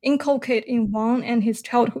 inculcate in Wang and his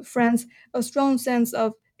childhood friends a strong sense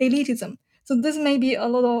of elitism. So this may be a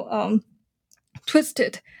little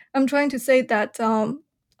twisted. I'm trying to say that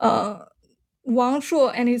Wang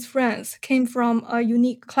Shuo and his friends came from a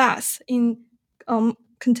unique class in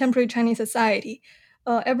contemporary Chinese society.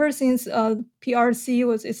 Ever since PRC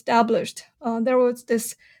was established, there was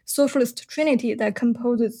this socialist trinity that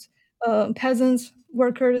composes peasants,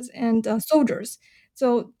 workers, and soldiers.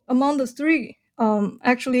 So among the three,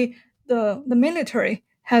 actually, the military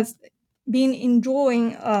has been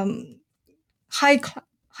enjoying high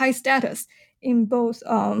high status in both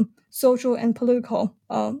social and political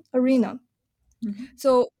arena. Mhm.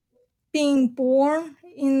 So being born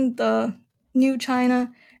in the new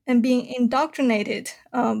China and being indoctrinated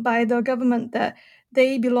by the government that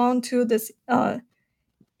they belong to this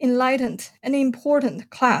enlightened and important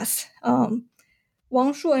class.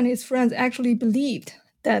 Wang Shuo and his friends actually believed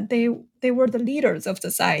that they were the leaders of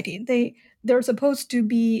society. They're supposed to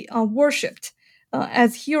be worshipped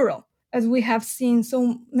as hero, as we have seen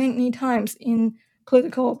so many times in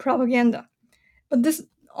political propaganda. But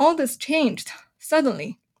all this changed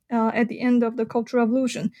suddenly at the end of the Cultural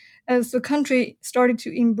Revolution, as the country started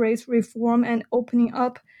to embrace reform and opening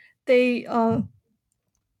up. They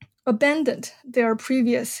abandoned their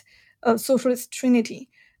previous socialist trinity.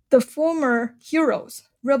 The former heroes,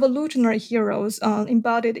 revolutionary heroes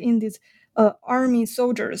embodied in these army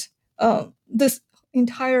soldiers, this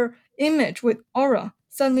entire image with aura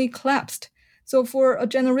suddenly collapsed. So, for a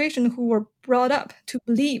generation who were brought up to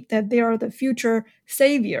believe that they are the future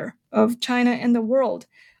savior of China and the world,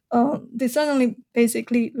 they suddenly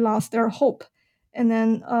basically lost their hope. And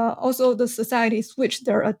then also the society switched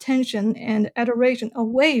their attention and adoration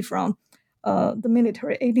away from the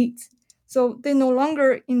military elites. So they no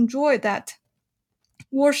longer enjoy that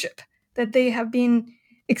worship that they have been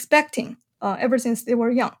expecting ever since they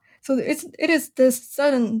were young. So it is this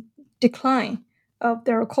sudden decline of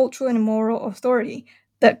their cultural and moral authority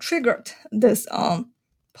that triggered this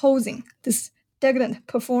posing, this decadent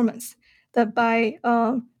performance. That by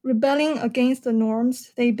rebelling against the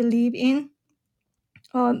norms they believe in,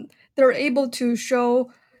 they're able to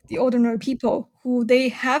show the ordinary people who they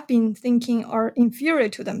have been thinking are inferior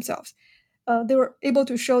to themselves. They were able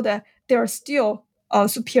to show that they are still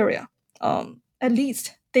superior. At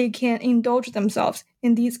least they can indulge themselves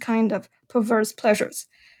in these kind of perverse pleasures.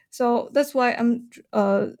 So that's why I'm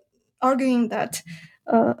arguing that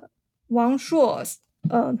Wang Shuo's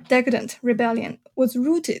decadent rebellion was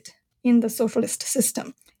rooted in the socialist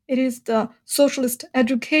system. It is the socialist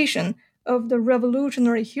education of the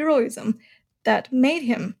revolutionary heroism that made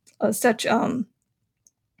him such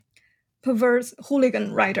perverse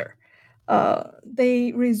hooligan writer.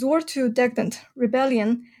 They resort to decadent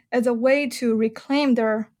rebellion as a way to reclaim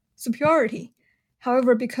their superiority.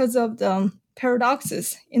 However, because of the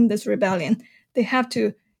paradoxes in this rebellion, they have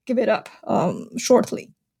to give it up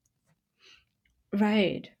shortly.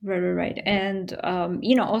 Right. And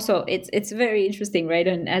also it's very interesting, right?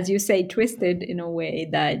 And as you say, twisted in a way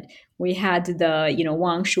that we had the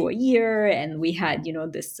Wang Shuo year, and we had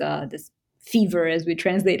this fever, as we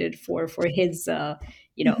translated for his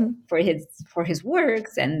Mhm. for his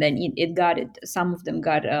works, and then it got it. Some of them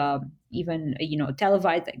got even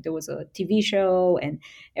televised, like there was a TV show and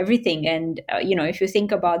everything. And if you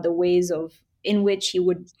think about the ways of in which he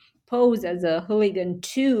would pose as a hooligan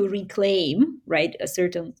to reclaim right a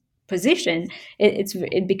certain position,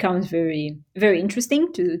 it becomes very very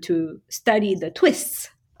interesting to study the twists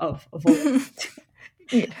of all.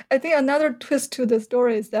 Yeah, I think another twist to the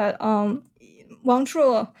story is that Wang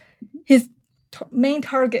Shuo, his main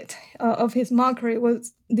target of his mockery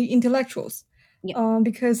was the intellectuals, Yeah.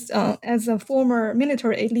 because as a former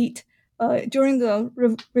military elite during the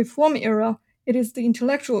reform era, it is the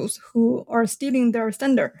intellectuals who are stealing their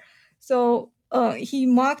thunder. So he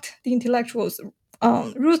mocked the intellectuals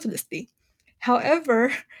ruthlessly.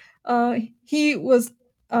 However, he was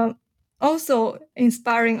also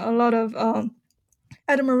inspiring a lot of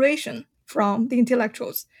admiration from the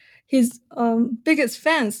intellectuals. His biggest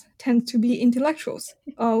fans tend to be intellectuals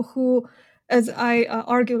who, as I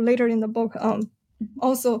argue later in the book,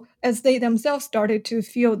 also as they themselves started to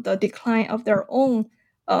feel the decline of their own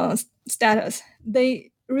status,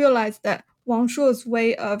 they realized that Wang Shuo's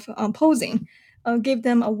way of posing gave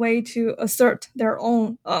them a way to assert their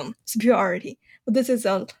own superiority. But this is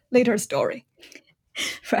a later story.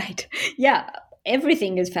 Right. Yeah,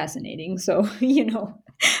 everything is fascinating, so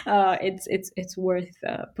it's worth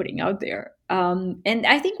putting out there. And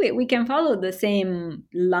I think we can follow the same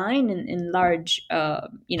line in large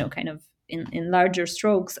kind of in larger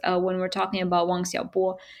strokes when we're talking about Wang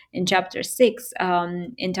Xiaobo in chapter 6,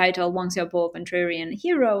 entitled Wang Xiaobo, Contrarian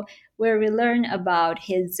Hero, where we learn about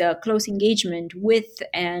his close engagement with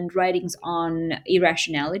and writings on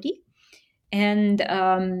irrationality. And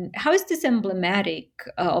how is this emblematic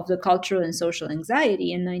of the cultural and social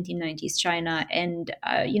anxiety in 1990s China? And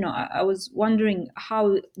I was wondering,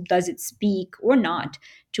 how does it speak or not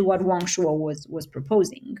to what Wang Shuo was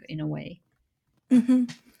proposing in a way? So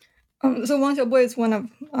Wang Xiaobo is one of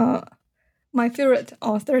my favorite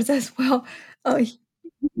authors as well.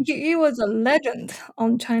 He was a legend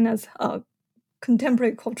on China's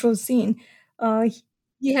contemporary cultural scene.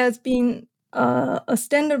 He has been a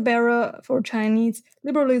standard bearer for Chinese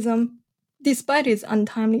liberalism despite his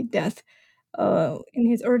untimely death in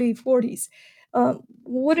his early 40s.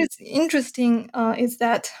 What is interesting is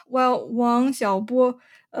that while Wang Xiaobo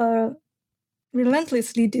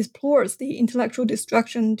relentlessly deplores the intellectual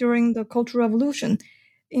destruction during the Cultural Revolution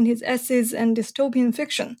in his essays and dystopian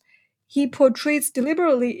fiction, he portrays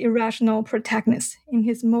deliberately irrational protagonists in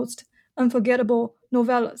his most unforgettable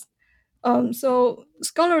novellas. So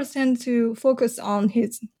scholars tend to focus on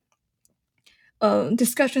his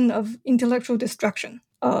discussion of intellectual destruction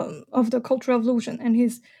of the Cultural Revolution and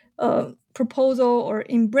his proposal or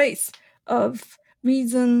embrace of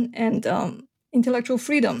reason and intellectual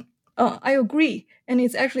freedom. I agree, and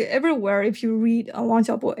it's actually everywhere. If you read Wang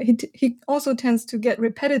Xiaobo, he also tends to get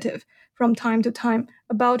repetitive from time to time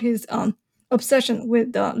about his obsession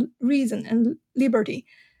with reason and liberty.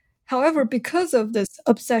 However, because of this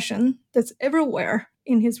obsession that's everywhere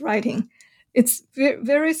in his writing, it's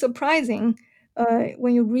very surprising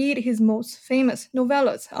when you read his most famous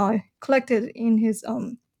novellas collected in his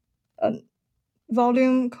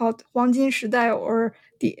volume called 黄金时代 or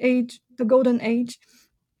the Golden Age.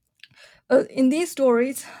 In these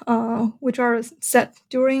stories, which are set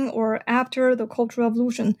during or after the Cultural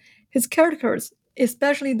Revolution, his characters,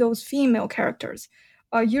 especially those female characters,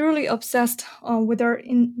 are usually obsessed with their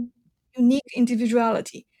unique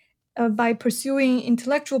individuality by pursuing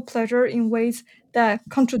intellectual pleasure in ways that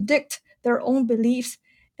contradict their own beliefs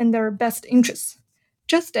and their best interests,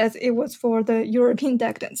 just as it was for the European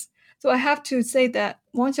decadents. So I have to say that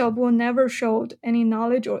Wang Xiaobo never showed any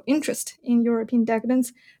knowledge or interest in European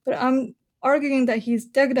decadence, but I'm arguing that he's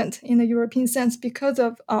decadent in the European sense because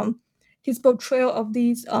of his portrayal of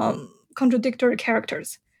these contradictory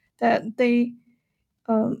characters, that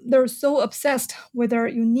they're so obsessed with their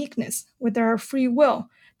uniqueness, with their free will,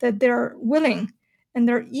 that they're willing and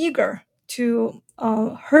they're eager to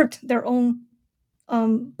hurt their own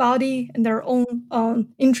body and their own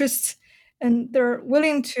interests, and they're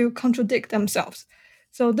willing to contradict themselves.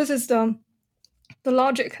 So this is the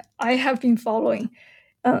logic I have been following.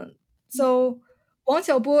 So Wang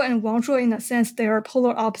Xiaobo and Wang Shuo, in a sense, they are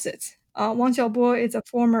polar opposites. Wang Xiaobo is a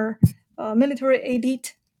former military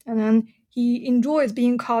elite, and then he enjoys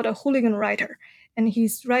being called a hooligan writer, and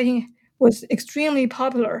his writing was extremely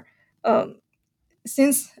popular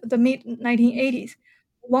since the mid 1980s.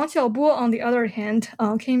 Wang Xiaobo, on the other hand,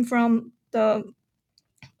 came from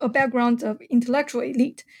a background of intellectual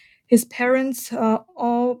elite. His parents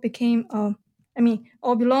all belonged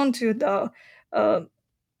to the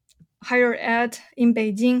higher ed in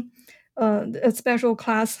Beijing, a special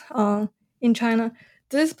class in China.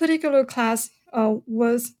 This particular class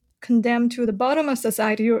was condemned to the bottom of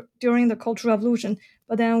society during the Cultural Revolution,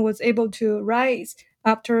 but then was able to rise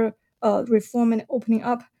after reform and opening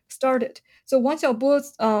up started. So Wang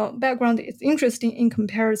Xiaobo's background is interesting in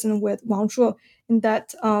comparison with Wang Shuo in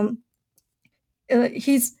that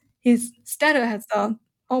his status has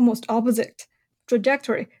almost opposite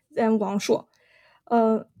trajectory than Wang Shuo.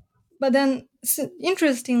 But then,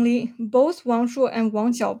 interestingly, both Wang Shuo and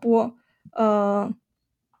Wang Xiaobo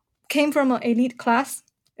came from an elite class,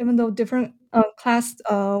 even though different class,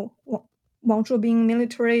 Wang Shuo being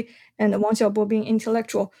military and Wang Xiaobo being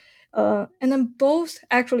intellectual. And then both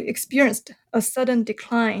actually experienced a sudden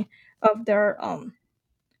decline of their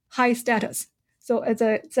high status. So as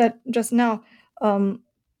I said just now,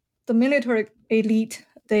 the military elite,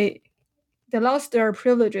 they lost their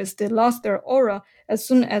privileges, they lost their aura as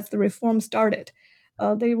soon as the reform started.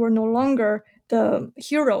 They were no longer the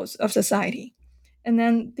heroes of society. And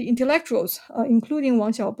then the intellectuals, including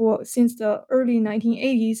Wang Xiaobo, since the early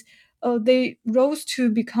 1980s, they rose to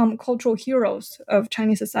become cultural heroes of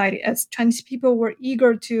Chinese society as Chinese people were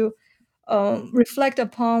eager to reflect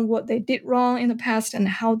upon what they did wrong in the past and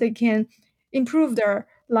how they can improve their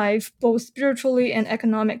life both spiritually and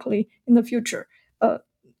economically in the future.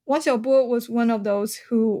 Wang Xiaobo was one of those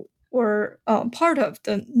who were part of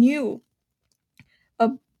the new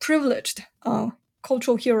privileged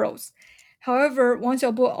cultural heroes. However, Wang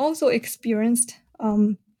Xiaobo also experienced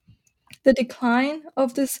the decline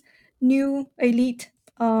of this new elite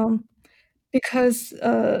because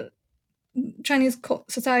Chinese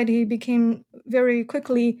society became very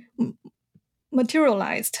quickly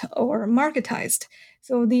materialized or marketized.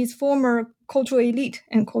 So these former cultural elite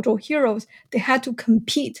and cultural heroes, they had to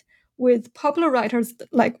compete with popular writers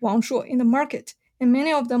like Wang Shuo in the market. And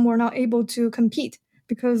many of them were not able to compete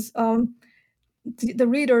because the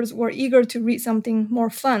readers were eager to read something more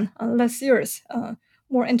fun, less serious,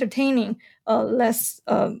 more entertaining, less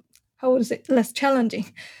how would I say, less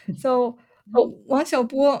challenging. So Wang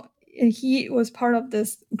Xiaobo, he was part of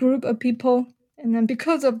this group of people, and then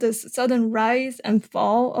because of this sudden rise and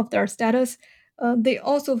fall of their status, they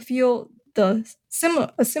also feel a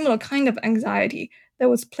similar kind of anxiety that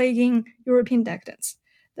was plaguing European decadence.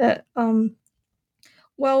 That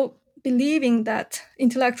while believing that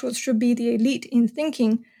intellectuals should be the elite in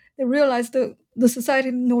thinking, they realized that the society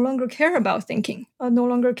no longer care about thinking, no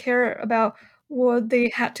longer care about what they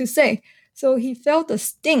had to say. So he felt the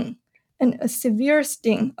sting, and a severe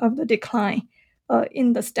sting of the decline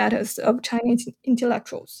in the status of Chinese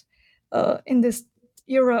intellectuals in this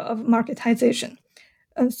era of marketization.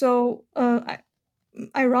 And so,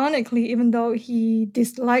 ironically, even though he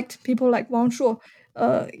disliked people like Wang Shuo,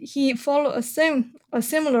 he followed a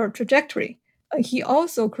similar trajectory. He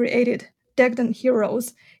also created decadent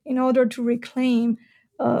heroes in order to reclaim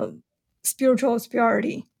spiritual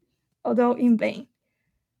superiority, although in vain.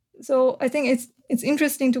 So I think it's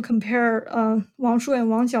interesting to compare Wang Shuo and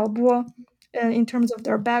Wang Xiaobo in terms of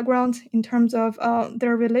their background, in terms of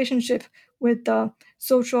their relationship with the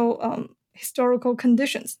social historical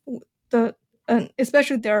conditions,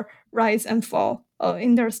 especially their rise and fall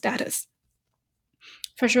in their status.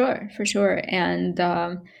 For sure. And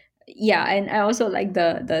yeah, and I also like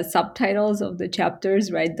the subtitles of the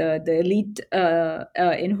chapters, right? The elite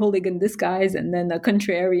in hooligan disguise, and then the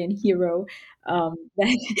contrarian hero.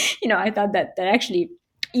 That I thought that actually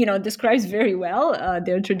describes very well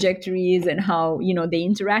their trajectories and how they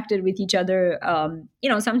interacted with each other.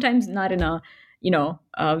 Sometimes not in a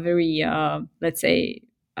very let's say.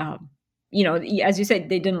 As you said,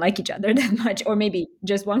 they didn't like each other that much, or maybe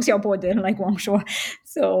just Wang Xiaobo didn't like Wang Shuo.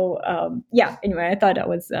 So yeah, anyway, I thought that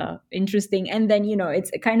was interesting. And then it's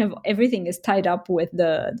kind of everything is tied up with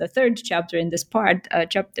the third chapter in this part,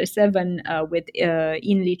 chapter 7, with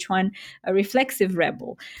Yin Li Chuan, a reflexive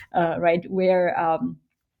rebel, right, where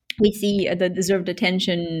we see the deserved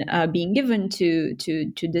attention being given to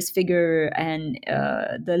this figure and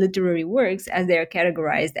the literary works as they are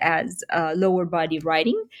categorized as lower body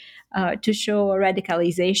writing, to show a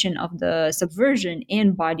radicalization of the subversion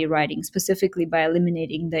in body writing, specifically by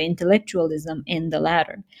eliminating the intellectualism in the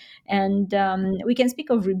latter. And we can speak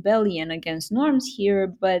of rebellion against norms here,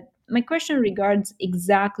 but my question regards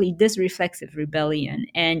exactly this reflexive rebellion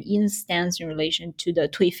and Yin's stance in relation to the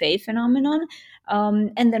Tui Fei phenomenon.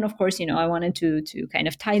 And then, of course, I wanted to kind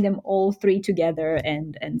of tie them all three together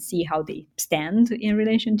and see how they stand in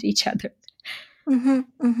relation to each other. Mm-hmm,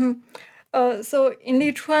 mm-hmm. So Yin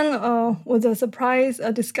Li Chuan was a surprise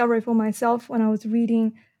discovery for myself when I was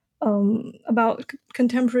reading about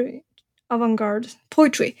contemporary avant-garde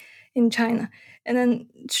poetry in China. And then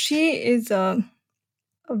she is a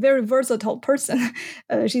very versatile person.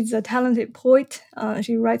 She's a talented poet.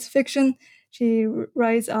 She writes fiction. She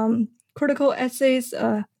writes critical essays,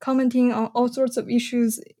 commenting on all sorts of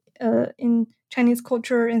issues in Chinese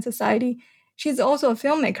culture and society. She's also a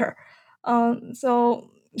filmmaker. So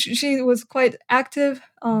she was quite active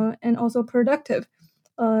and also productive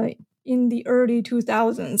in the early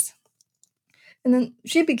 2000s. And then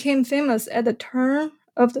she became famous at the turn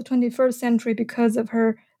of the 21st century because of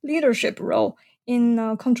her leadership role in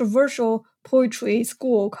a controversial poetry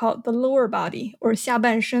school called the Lower Body, or 下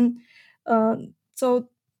半身. So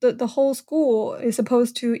the whole school is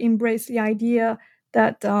supposed to embrace the idea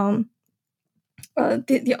that the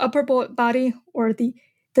upper body, or the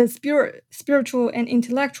spiritual and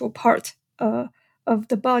intellectual part of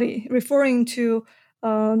the body, referring to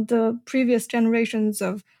the previous generations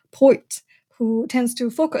of poets who tends to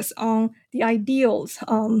focus on the ideals,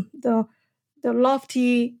 the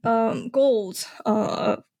lofty goals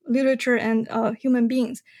of literature and human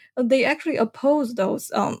beings. They actually oppose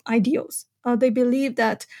those ideals. They believe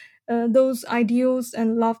that those ideals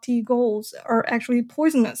and lofty goals are actually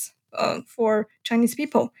poisonous for Chinese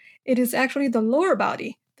people. It is actually the lower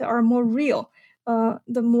body that are more real,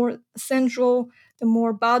 the more sensual, the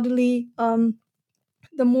more bodily,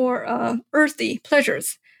 the more earthy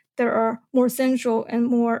pleasures that are more sensual and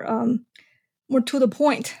more to the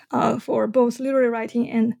point for both literary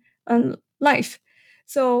writing and life.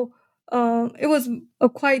 So It was a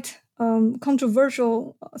quite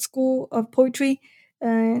controversial school of poetry,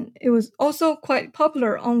 and it was also quite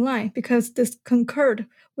popular online because this concurred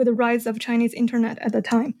with the rise of Chinese internet at the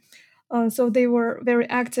time. So they were very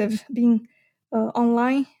active being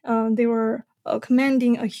online. They were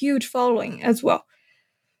commanding a huge following as well.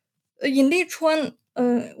 Yin Li Chuan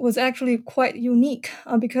was actually quite unique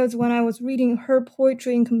because when I was reading her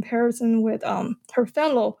poetry in comparison with her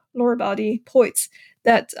fellow lower body poets,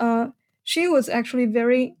 that she was actually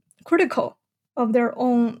very critical of their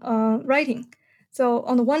own writing. So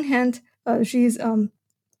on the one hand, she's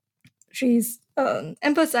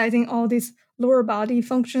emphasizing all these lower body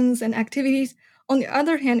functions and activities. On the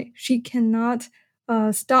other hand, she cannot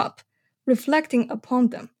stop reflecting upon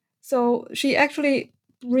them. So she actually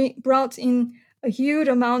brought in a huge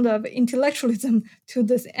amount of intellectualism to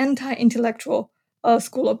this anti-intellectual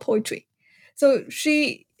school of poetry. So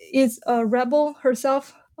she is a rebel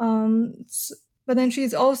herself, but then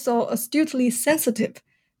she's also astutely sensitive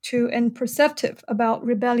to and perceptive about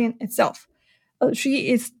rebellion itself. She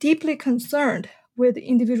is deeply concerned with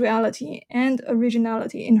individuality and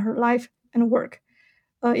originality in her life and work.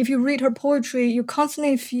 If you read her poetry, you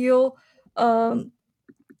constantly feel um,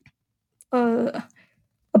 a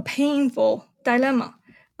painful dilemma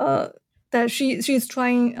that she's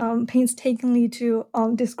trying painstakingly to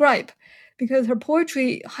describe, because her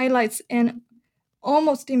poetry highlights an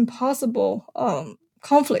almost impossible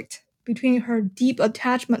conflict between her deep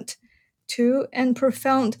attachment to and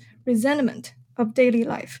profound resentment of daily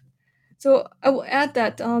life. So I will add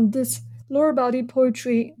that this lower body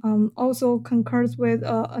poetry also concurs with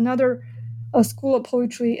another school of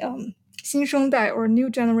poetry, 新生代 or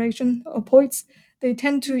new generation of poets. They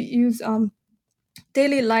tend to use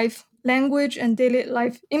daily life language and daily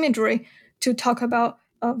life imagery to talk about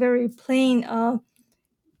very plain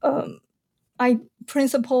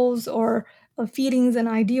principles or feelings and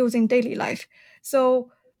ideals in daily life.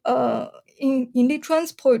 So in Li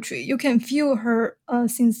Chuan's poetry, you can feel her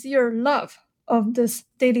sincere love of this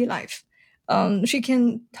daily life. She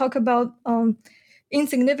can talk about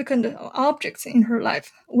insignificant objects in her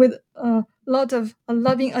life with a lot of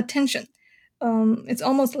loving attention. It's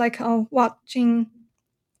almost like watching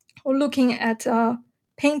or looking at a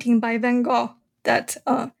painting by Van Gogh, that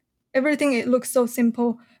everything, it looks so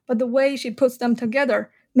simple, but the way she puts them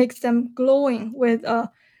together makes them glowing with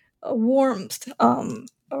a warmth,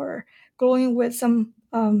 or glowing with some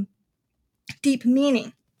deep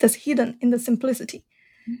meaning that's hidden in the simplicity.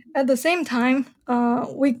 At the same time,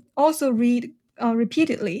 we also read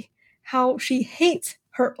repeatedly how she hates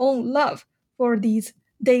her own love for these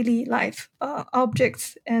daily life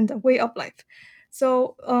objects and way of life.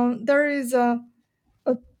 So there is a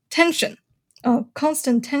tension, a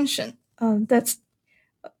constant tension that's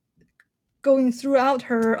going throughout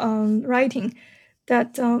her writing,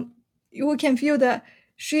 that you can feel that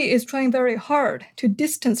she is trying very hard to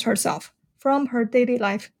distance herself from her daily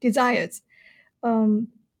life desires. Um,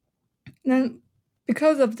 then,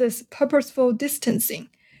 because of this purposeful distancing,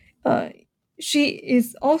 she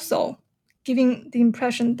is also giving the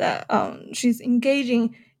impression that she's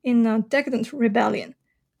engaging in a decadent rebellion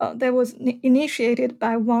that was initiated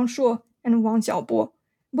by Wang Shuo and Wang Xiaobo,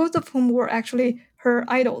 both of whom were actually her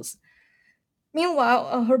idols.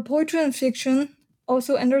 Meanwhile, her poetry and fiction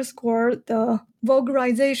also underscore the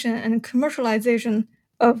vulgarization and commercialization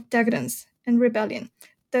of decadence and rebellion.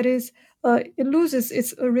 That is, it loses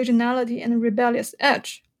its originality and rebellious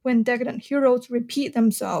edge when decadent heroes repeat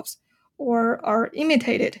themselves or are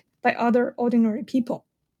imitated by other ordinary people.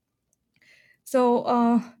 So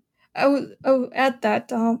I would add that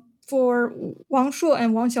for Wang Shuo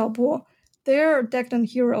and Wang Xiaobo, their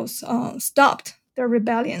decadent heroes stopped their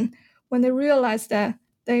rebellion when they realized that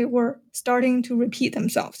they were starting to repeat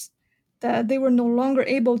themselves, that they were no longer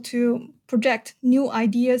able to project new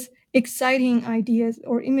ideas, exciting ideas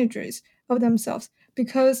or images of themselves,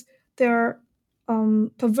 because their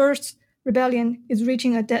perverse rebellion is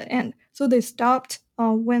reaching a dead end. So they stopped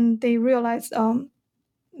when they realized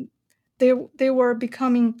they were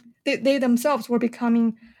becoming, they themselves were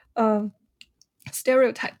becoming a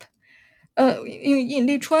stereotype. In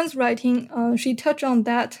Li Chuan's writing, she touched on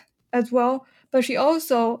that as well, but she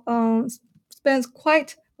also spends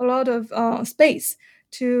quite a lot of space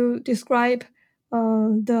to describe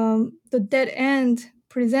the dead end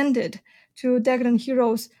presented to decadent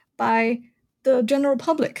heroes by the general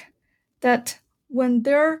public, that when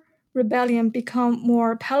their rebellion become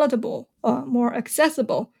more palatable, more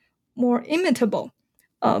accessible, more imitable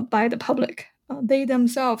by the public, they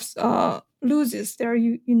themselves loses their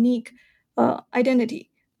unique identity.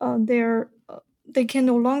 Their they can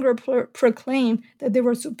no longer proclaim that they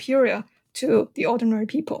were superior to the ordinary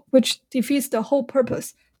people, which defeats the whole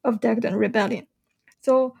purpose of decadent rebellion.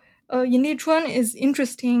 So Yin Lichuan is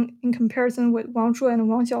interesting in comparison with Wang Shu and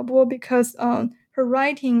Wang Xiaobo because her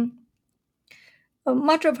writing,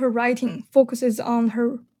 much of her writing focuses on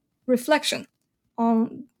her reflection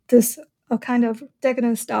on this kind of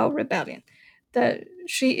decadent style rebellion, that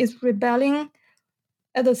she is rebelling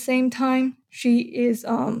at the same time she is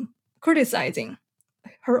criticizing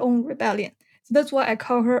her own rebellion. So that's why I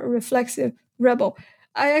call her a reflexive rebel.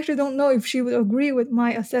 I actually don't know if she would agree with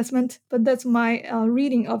my assessment, but that's my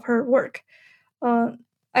reading of her work.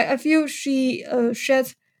 I feel she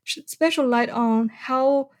sheds special light on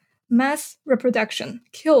how mass reproduction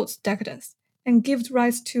kills decadence and gives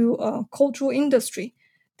rise to a cultural industry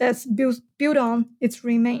that's built on its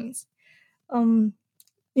remains. Yin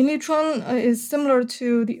Lichuan is similar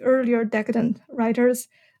to the earlier decadent writers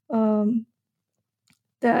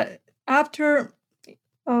that after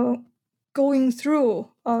going through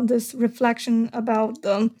this reflection about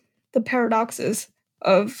the paradoxes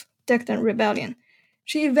of decadent rebellion,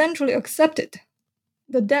 she eventually accepted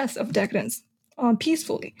the death of decadence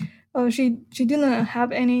peacefully. She didn't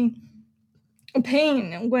have any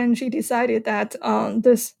pain when she decided that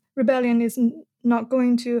this rebellion is not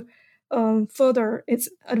going to further its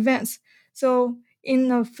advance. So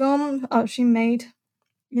in a film she made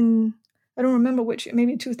in, I don't remember which,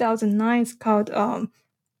 maybe 2009, it's called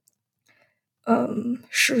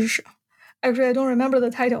actually I don't remember the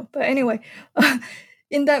title, but anyway,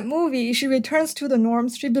 in that movie she returns to the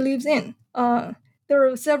norms she believes in. There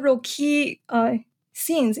are several key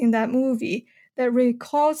scenes in that movie that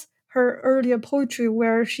recalls her earlier poetry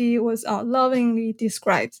where she was lovingly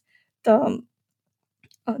describes the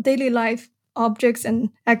daily life objects and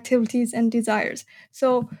activities and desires.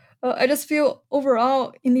 So I just feel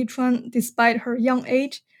overall Yin Lichuan, despite her young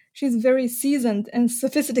age, she's very seasoned and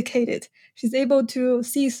sophisticated. She's able to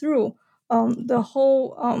see through the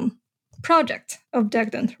whole project of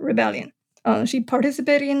decadent rebellion. She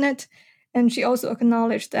participated in it, and she also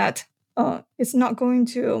acknowledged that it's not going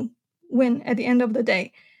to win at the end of the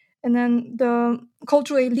day. And then the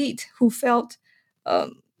cultural elite who felt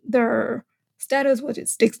their status was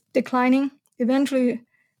declining eventually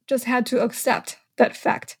just had to accept that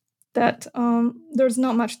fact that there's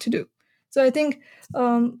not much to do. So I think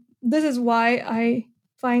this is why I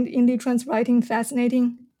find Yin Lichuan's writing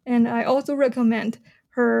fascinating, and I also recommend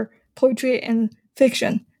her poetry and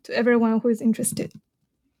fiction to everyone who is interested.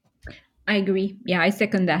 I agree. Yeah, I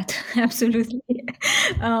second that. Absolutely.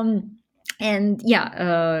 And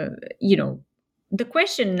yeah, the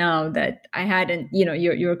question now that I had, and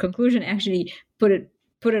your conclusion actually put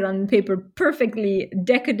it on paper perfectly: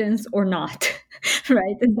 decadence or not,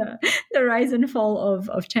 right? And the rise and fall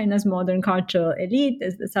of China's modern cultural elite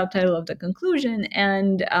is the subtitle of the conclusion,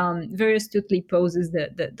 and very astutely poses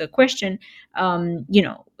the question.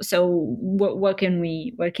 So what can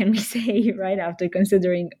we say, right, after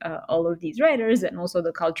considering all of these writers and also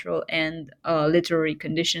the cultural and literary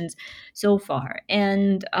conditions so far?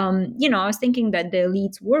 And I was thinking that the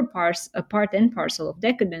elites were a part and parcel of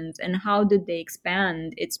decadence, and how did they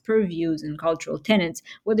expand its purviews and cultural tenets,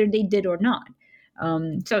 whether they did or not?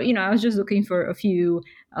 So I was just looking for a few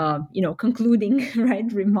concluding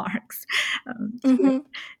right remarks. Mm-hmm.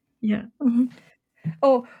 Yeah. Mm-hmm.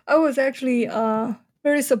 Oh, I was actually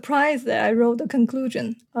very surprised that I wrote the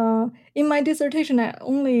conclusion. In my dissertation, I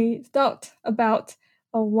only thought about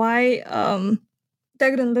why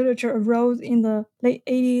decadent literature arose in the late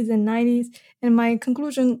 80s and 90s, and my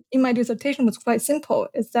conclusion in my dissertation was quite simple: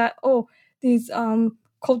 is that these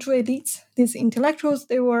cultural elites, these intellectuals,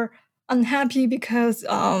 they were unhappy because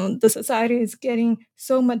the society is getting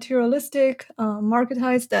so materialistic,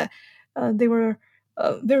 marketized, that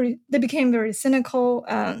they became very cynical,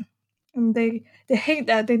 and they hate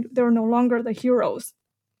that they're no longer the heroes.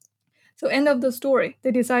 So end of the story,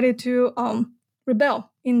 they decided to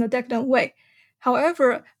rebel in the decadent way.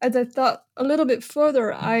 However, as I thought a little bit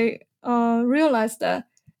further, I realized that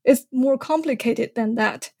it's more complicated than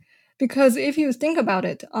that. Because if you think about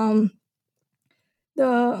it,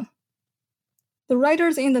 the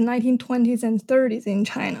writers in the 1920s and 30s in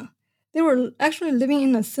China, they were actually living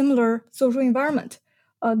in a similar social environment.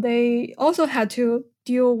 They also had to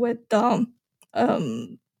deal with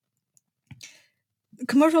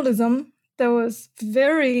commercialism that was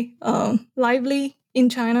very lively in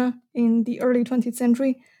China in the early 20th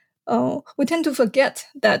century. We tend to forget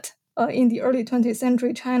that in the early 20th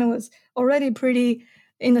century, China was already pretty,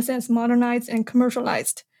 in a sense, modernized and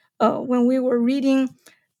commercialized. When we were reading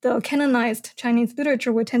the canonized Chinese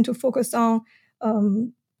literature, we tend to focus on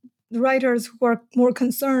the writers who are more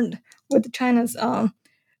concerned with China's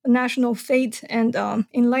national fate and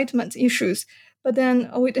enlightenment issues. But then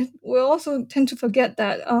we also tend to forget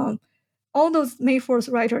that all those May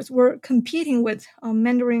 4th writers were competing with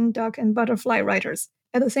Mandarin duck and butterfly writers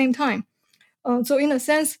at the same time. So in a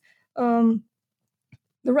sense,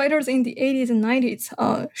 the writers in the 80s and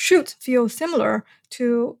 90s should feel similar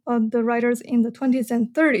to the writers in the 20s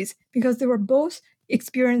and 30s because they were both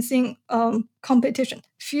experiencing competition,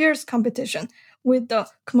 fierce competition with the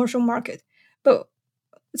commercial market. But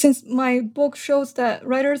since my book shows that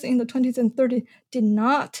writers in the 20s and 30s did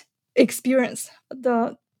not experience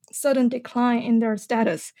the sudden decline in their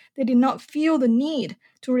status, they did not feel the need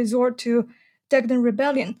to resort to decadent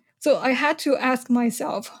rebellion. So I had to ask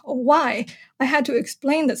myself why. I had to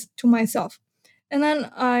explain this to myself. And then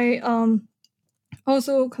I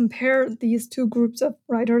also compared these two groups of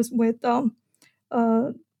writers with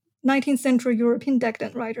 19th century European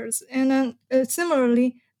decadent writers. And then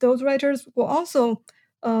similarly, those writers were also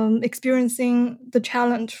experiencing the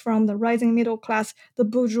challenge from the rising middle class, the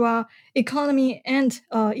bourgeois economy, and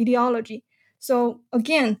ideology. So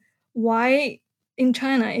again, why in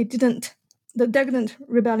China the decadent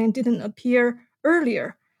rebellion didn't appear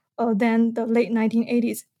earlier than the late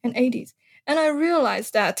 1980s and 80s? And I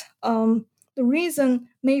realized that the reason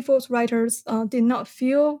May 4th writers did not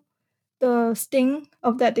feel the sting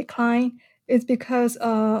of that decline is because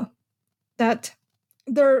that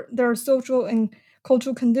their social and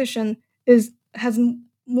cultural condition has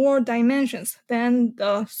more dimensions than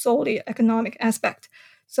the solely economic aspect.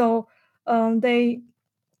 So they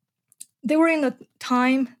were in a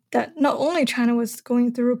time that not only China was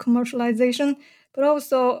going through commercialization, but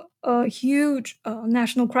also a huge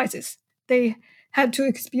national crisis. They had to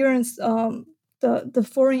experience the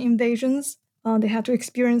foreign invasions. They had to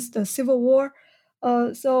experience the civil war.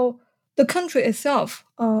 So the country itself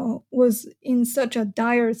was in such a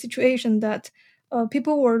dire situation that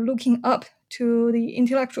people were looking up to the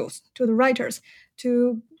intellectuals, to the writers,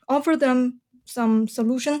 to offer them some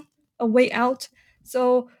solution, a way out.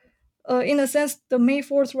 So in a sense, the May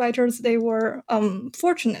 4th writers, they were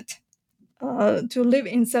fortunate to live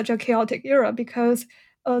in such a chaotic era because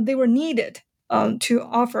they were needed to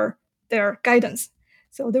offer their guidance.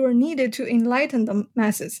 So they were needed to enlighten the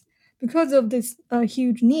masses. Because of this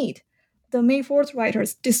huge need, the May 4th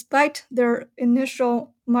writers, despite their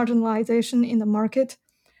initial marginalization in the market,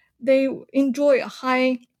 they enjoy a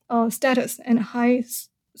high status and high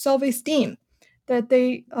self-esteem that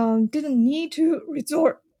they didn't need to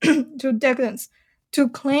resort to decadence to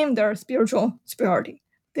claim their spiritual superiority.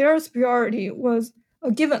 Their superiority was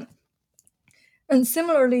a given. And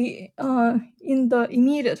similarly, in the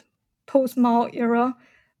immediate post-Mao era,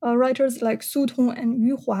 writers like Su Tong and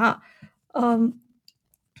Yu Hua, on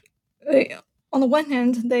the one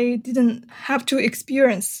hand, they didn't have to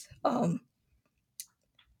experience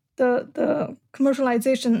the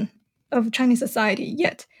commercialization of Chinese society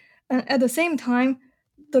yet. And at the same time,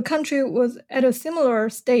 the country was at a similar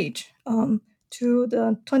stage to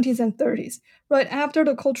the 20s and 30s. Right after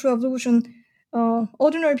the Cultural Revolution,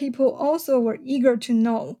 ordinary people also were eager to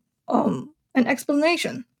know an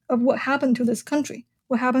explanation of what happened to this country,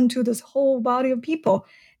 what happened to this whole body of people,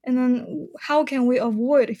 and then how can we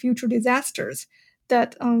avoid future disasters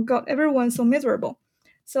that got everyone so miserable.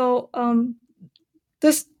 So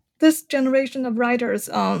this generation of writers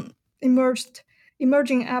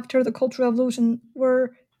emerging after the Cultural Revolution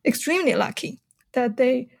were extremely lucky that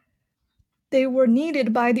they were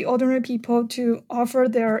needed by the ordinary people to offer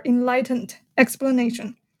their enlightened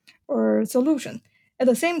explanation or solution. At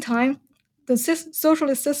the same time, the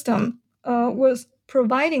socialist system was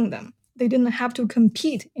providing them. They didn't have to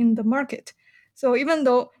compete in the market. So even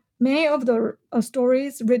though many of the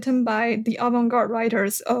stories written by the avant-garde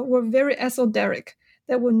writers were very esoteric,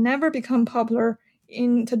 that would never become popular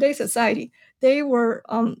in today's society, they were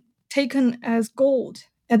taken as gold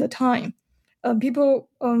at the time. People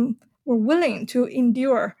were willing to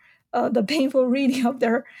endure the painful reading of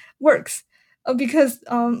their works because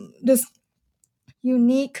this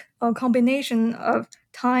unique combination of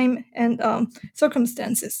time and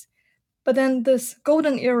circumstances. But then this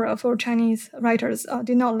golden era for Chinese writers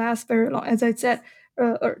did not last very long. As I said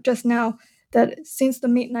just now, that since the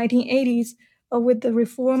mid-1980s, with the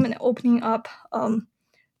reform and opening up,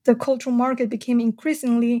 the cultural market became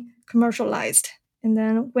increasingly commercialized. And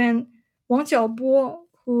then when Wang Xiaobo,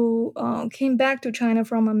 who came back to China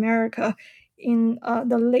from America in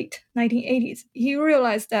the late 1980s, he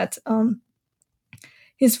realized that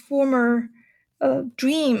his former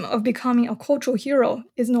dream of becoming a cultural hero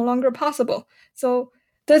is no longer possible. So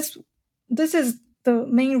this is the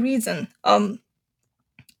main reason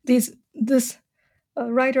this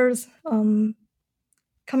writers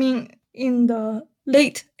coming in the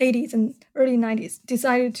late 80s and early 90s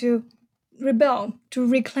decided to rebel to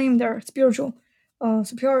reclaim their spiritual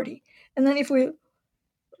superiority. And then if we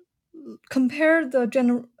compare the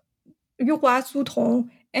Yu Hua, Su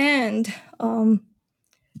Tong, and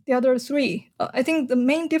the other three, I think the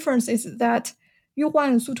main difference is that Yu Hua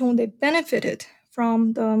and Su Tong, they benefited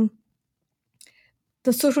from the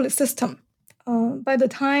socialist system. By the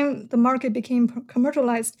time the market became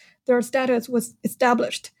commercialized, their status was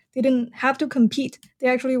established. They didn't have to compete. They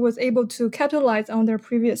actually was able to capitalize on their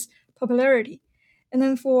previous popularity. And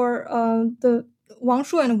then for the Wang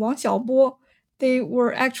Shuo and Wang Xiaobo, they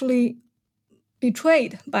were actually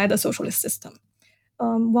betrayed by the socialist system.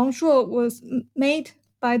 Wang Shuo was made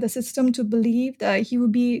by the system to believe that he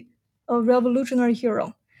would be a revolutionary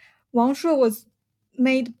hero. Wang Shuo was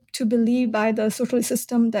made to believe by the socialist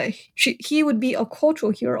system that he would be a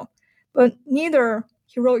cultural hero. But neither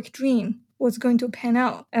heroic dream was going to pan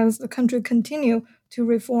out as the country continued to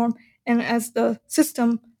reform and as the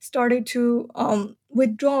system started to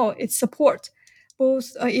withdraw its support,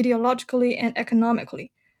 both ideologically and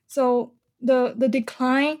economically. So the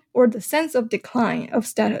decline or the sense of decline of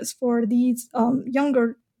status for these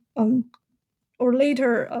younger or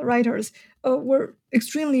later writers were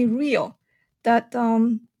extremely real. That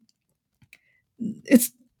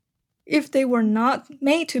it's if they were not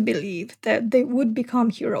made to believe that they would become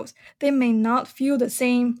heroes, they may not feel the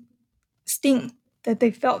same sting that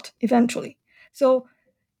they felt eventually. So,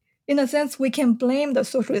 in a sense, we can blame the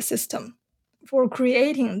socialist system for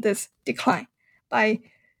creating this decline by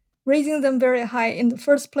raising them very high in the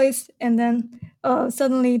first place and then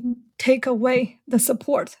suddenly take away the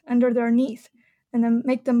support under their knees and then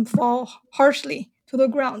make them fall harshly to the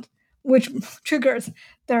ground, which triggers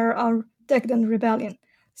their decadent rebellion.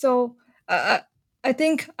 So I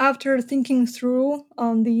think after thinking through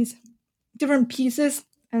these different pieces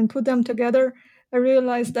and put them together, I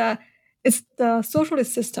realized that it's the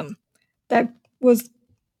socialist system that was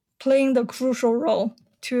playing the crucial role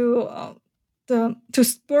to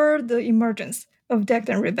spur the emergence of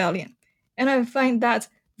decadent rebellion. And I find that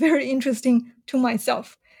very interesting to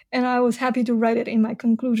myself. And I was happy to write it in my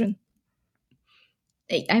conclusion.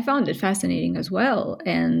 I found it fascinating as well.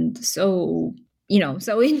 And so,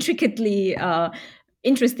 so intricately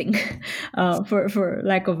interesting, for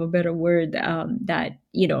lack of a better word, that,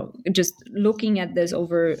 just looking at this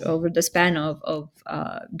over the span of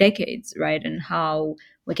decades, right? And how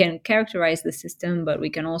we can characterize the system, but we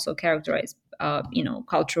can also characterize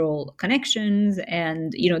cultural connections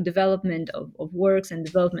and development of works and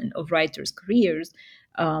development of writers' careers,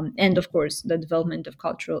 and of course the development of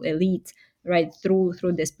cultural elite, right, through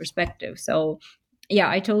this perspective. So yeah,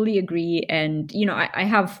 I totally agree. And I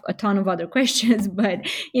have a ton of other questions, but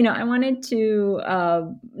I wanted to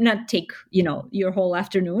not take your whole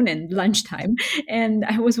afternoon and lunchtime, and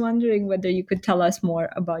I was wondering whether you could tell us more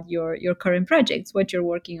about your current projects, what you're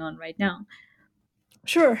working on right now.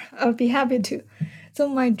 Sure, I'll be happy to. So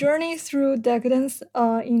my journey through decadence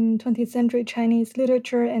in 20th century Chinese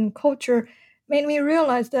literature and culture made me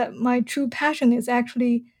realize that my true passion is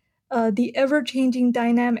actually the ever-changing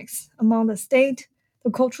dynamics among the state, the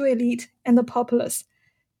cultural elite, and the populace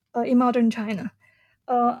in modern China.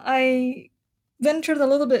 I ventured a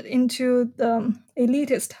little bit into the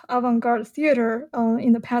elitist avant-garde theater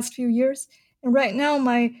in the past few years, and right now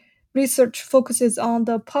my research focuses on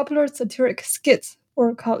the popular satiric skits,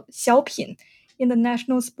 or called xiaopin, in the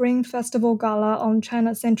National Spring Festival Gala on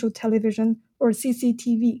China Central Television, or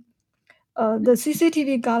CCTV. The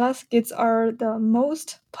CCTV Gala skits are the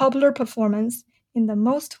most popular performance in the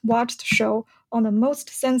most watched show on the most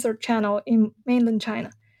censored channel in mainland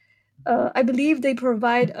China. I believe they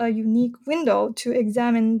provide a unique window to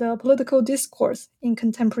examine the political discourse in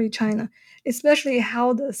contemporary China, especially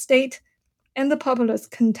how the state and the populace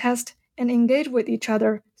contest and engage with each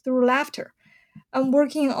other through laughter. I'm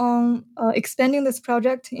working on expanding this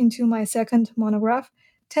project into my second monograph,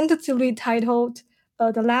 tentatively titled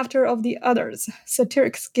The Laughter of the Others,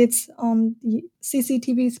 Satiric Skits on the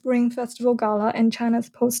CCTV Spring Festival Gala and China's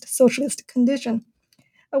Post-Socialist Condition.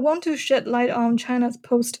 I want to shed light on China's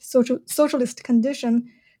post-socialist condition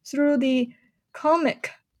through the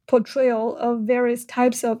comic portrayal of various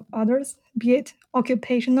types of others, be it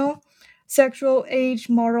occupational, sexual, age,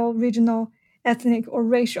 moral, regional, ethnic, or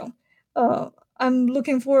racial. I'm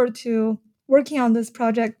looking forward to working on this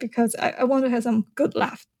project because I want to have some good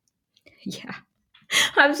laugh. Yeah,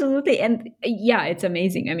 absolutely. And yeah, it's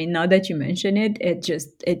amazing. I mean, now that you mention it,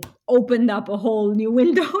 it opened up a whole new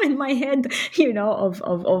window in my head, of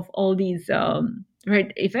all these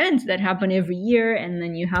right events that happen every year, and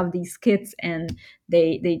then you have these skits, and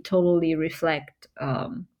they totally reflect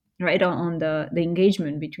right on the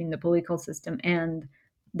engagement between the political system and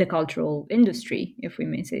the cultural industry, if we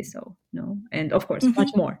may say so. No, and of course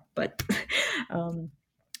much more, but um,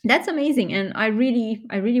 that's amazing, and I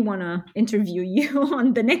really want to interview you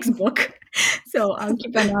on the next book. So I'll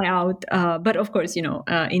keep an eye out. But of course,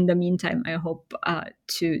 in the meantime, I hope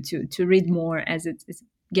to read more as it's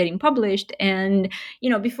getting published. And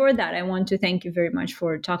before that, I want to thank you very much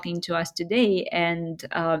for talking to us today. And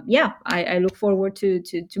I look forward to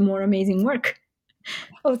more amazing work.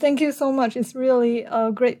 Oh, thank you so much. It's really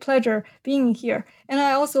a great pleasure being here. And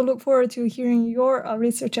I also look forward to hearing your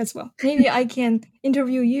research as well. Maybe I can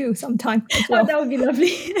interview you sometime as well. Oh, that would be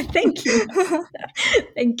lovely. Thank you.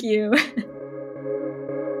 Thank you.